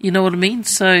theirs. You know what I mean?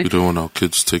 So we don't want our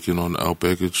kids taking on our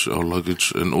baggage, our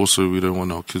luggage, and also we don't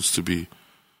want our kids to be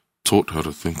taught how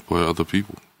to think by other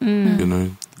people. We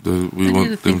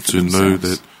want them to know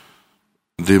that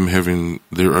them having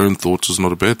their own thoughts is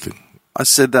not a bad thing. I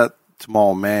said that to my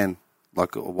old man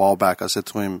like a while back. I said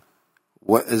to him,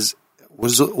 what is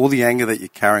all the anger that you're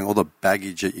carrying, all the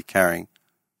baggage that you're carrying,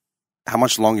 how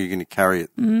much longer are you going to carry it?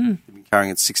 You've been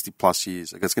carrying it 60 plus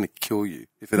years. Like, it's going to kill you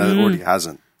if it already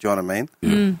hasn't. Do you know what I mean?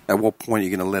 Yeah. At what point are you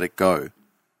going to let it go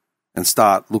and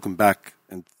start looking back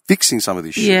and fixing some of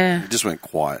this shit? Yeah. It just went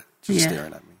quiet, just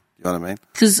staring at me. You know what I mean?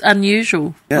 Because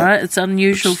unusual, right? It's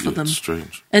unusual for them. It's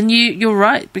strange. And you're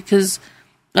right, because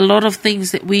a lot of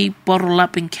things that we bottle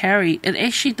up and carry, it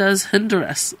actually does hinder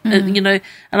us. And, and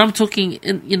I'm talking,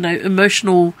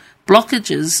 emotional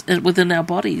blockages within our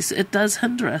bodies. It does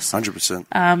hinder us. 100%.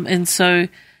 And so,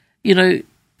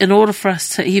 in order for us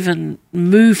to even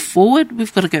move forward,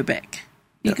 we've got to go back.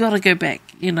 You've got to go back,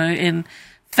 and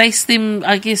face them.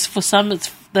 I guess for some,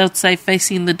 they'll say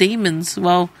facing the demons.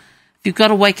 Well, if you've got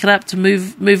to wake it up to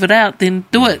move it out, then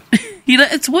do it.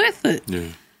 It's worth it. Yeah.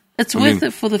 It's worth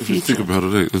it for the if you future. think about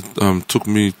it, it took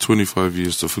me 25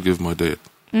 years to forgive my dad.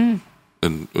 And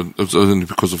it was only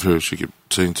because of her. She kept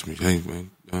saying to me, hey,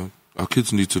 man, our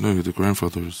kids need to know who their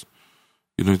grandfather is.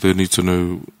 They need to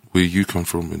know where you come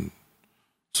from. And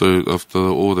so after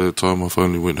all that time, I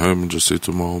finally went home and just said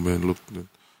to my old man, look,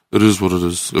 it is what it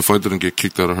is. If I didn't get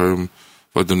kicked out of home,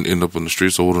 if I didn't end up on the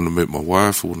streets, I wouldn't have met my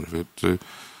wife. I wouldn't have had. So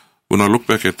when I look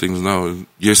back at things now,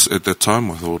 yes, at that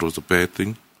time I thought it was a bad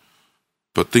thing,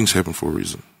 but things happen for a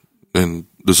reason. And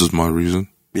this is my reason.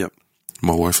 Yep.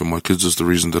 My wife and my kids is the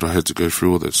reason that I had to go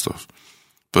through all that stuff.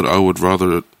 But I would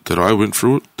rather that I went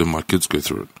through it than my kids go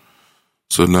through it.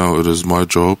 So now it is my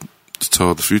job to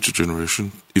tell the future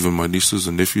generation, even my nieces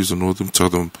and nephews and all of them, tell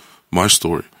them my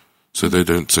story, so they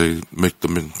don't make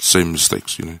the same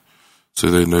mistakes, So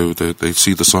they know that they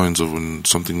see the signs of when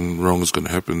something wrong is going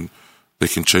to happen, they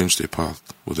can change their path,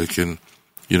 or they can,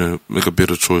 make a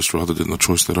better choice rather than the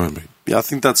choice that I made. Yeah, I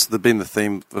think that's been the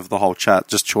theme of the whole chat,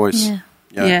 just choice.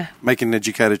 Yeah. Make an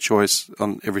educated choice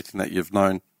on everything that you've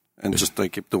known, and just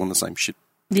don't keep doing the same shit.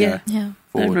 Yeah. Yeah.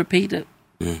 Don't repeat it.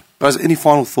 Yeah. Guys, any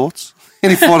final thoughts?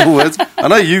 Any final words? I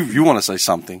know you want to say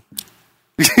something.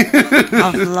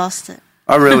 I've lost it.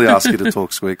 I rarely ask you to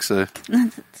talk, Squeak, so...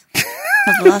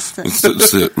 I've lost it. It's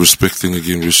that respect thing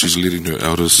again where she's letting her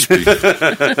elders speak.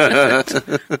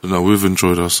 No, we've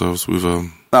enjoyed ourselves. We've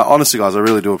No, honestly, guys, I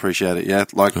really do appreciate it. Yeah,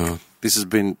 like this has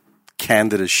been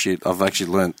candid as shit. I've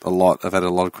actually learnt a lot. I've had a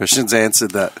lot of questions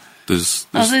answered that. there's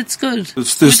that's good.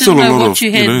 there's We still didn't a know lot what of, you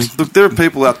you know, had. Look, there are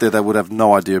people out there that would have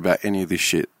no idea about any of this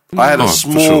shit. I had a for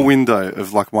small sure. window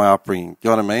of like my upbringing. You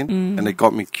know what I mean? And it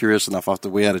got me curious enough after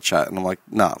we had a chat, and I'm like,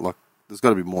 nah, look, there's got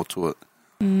to be more to it.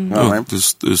 You know what I mean?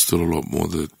 there's still a lot more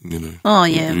that, you know. Oh,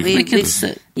 yeah. We could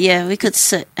sit. Yeah, we could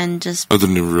sit and just... I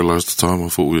didn't even realise the time. I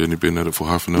thought we'd only been at it for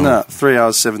half an hour. No, 3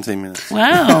 hours, 17 minutes.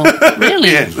 Wow,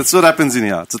 really? Yeah, that's what happens in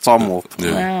here. It's a time warp.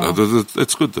 Yeah, Wow.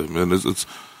 it's good though, man. It's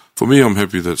for me. I'm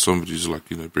happy that somebody's like,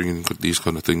 you know, bringing these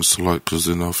kind of things to light, because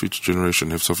then our future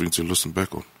generation have something to listen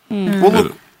back on. Well,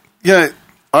 look, yeah,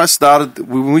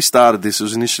 when we started this, it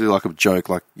was initially like a joke,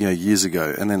 like, you know, years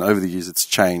ago, and then over the years it's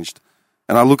changed.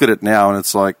 And I look at it now, and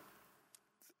it's like,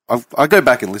 I go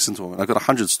back and listen to them, and I've got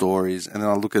 100 stories, and then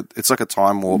I look at, it's like a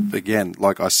time warp again.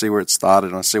 Like, I see where it started,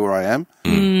 and I see where I am.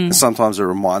 And sometimes it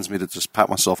reminds me to just pat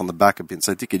myself on the back a bit and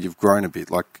say, dickhead, you've grown a bit.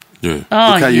 Like, Yeah.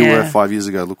 Oh, look how you were yeah. 5 years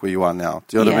ago, look where you are now.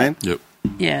 Do you know what I Yeah. mean? Yep.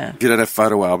 Yeah. You don't have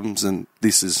photo albums, and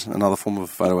this is another form of a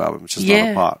photo album. It's just Yeah.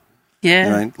 another part. Yeah. You know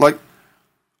what I mean? Like,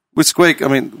 with Squeak, I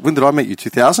mean, when did I meet you?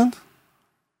 2000?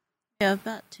 Yeah,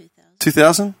 about 2000.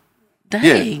 2000?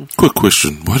 Dang. Quick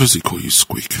question: why does he call you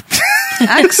Squeak?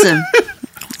 Ask him.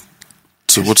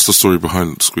 So what's the story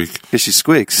behind Squeak? Because she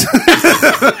squeaks.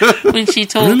 When she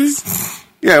talks. Really?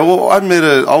 Yeah, well, I met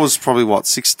her, I was probably,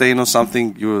 16 or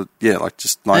something? You were, yeah, like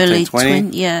just 19, Early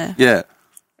 20? yeah. Yeah.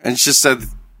 And she just said,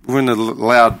 we're in a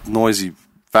loud, noisy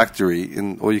factory,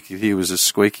 and all you could hear was just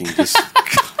squeaking. Just,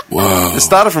 Wow. it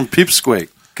started from Pipsqueak,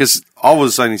 because I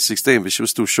was only 16, but she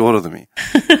was still shorter than me.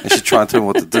 And she'd try and tell me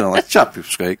what to do. I'm like, shut up,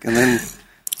 Pipsqueak. And then,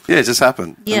 yeah, it just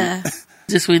happened. Yeah.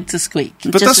 Just went to squeak.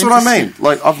 But Just that's what went I to mean.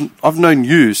 Like, I've known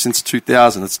you since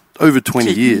 2000. It's over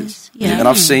 20 2 years. years, yeah. And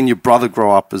I've seen your brother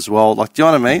grow up as well. Like, do you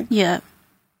know what I mean? Yeah.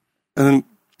 And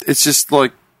it's just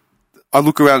like, I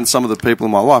look around at some of the people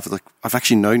in my life, like, I've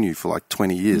actually known you for like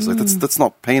 20 years. Like, that's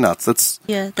not peanuts. That's,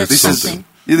 Yeah, that's this is, something.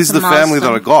 yeah, this is It's the a family that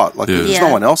I milestone. got. Like, Yeah. there's Yeah.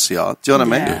 no one else here. Do you know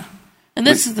what I mean? Yeah. And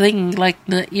that's the thing, like,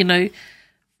 you know,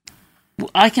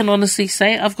 I can honestly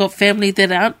say I've got family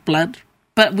that aren't blood,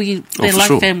 but they're for like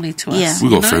sure. family to us. Yeah. We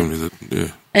you got know? family that, yeah.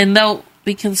 And they'll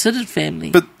be considered family.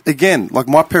 But again, like,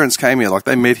 my parents came here, like,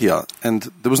 they met here, and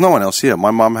there was no one else here.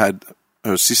 My mum had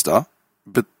her sister,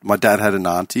 but my dad had an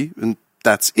auntie, and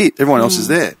that's it. Everyone else is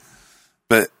there.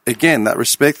 But again, that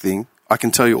respect thing, I can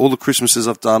tell you all the Christmases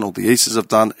I've done, all the Easters I've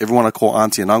done, everyone I call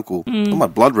auntie and uncle, not my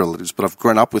blood relatives, but I've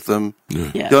grown up with them.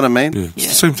 Yeah. Yeah. You know what I mean? Yeah. It's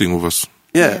the same thing with us.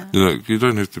 Yeah. You know, you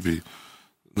don't have to be.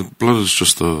 The blood is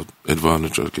just a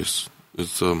advantage, I guess.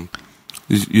 It's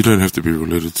you don't have to be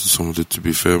related to somebody to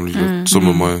be family. Like some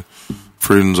of my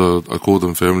friends, I call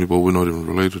them family, but we're not even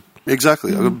related.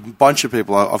 Exactly. I've got a bunch of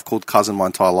people I've called cousin my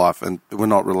entire life, and we're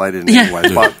not related in Yeah. any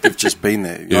way, but they've just been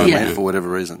there, you know what I Yeah. mean, for whatever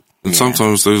reason. And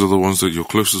sometimes those are the ones that you're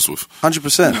closest with.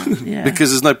 100%. Yeah. Because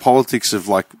there's no politics of,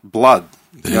 like, blood.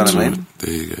 You know what I mean?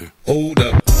 There you go. Hold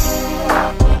up.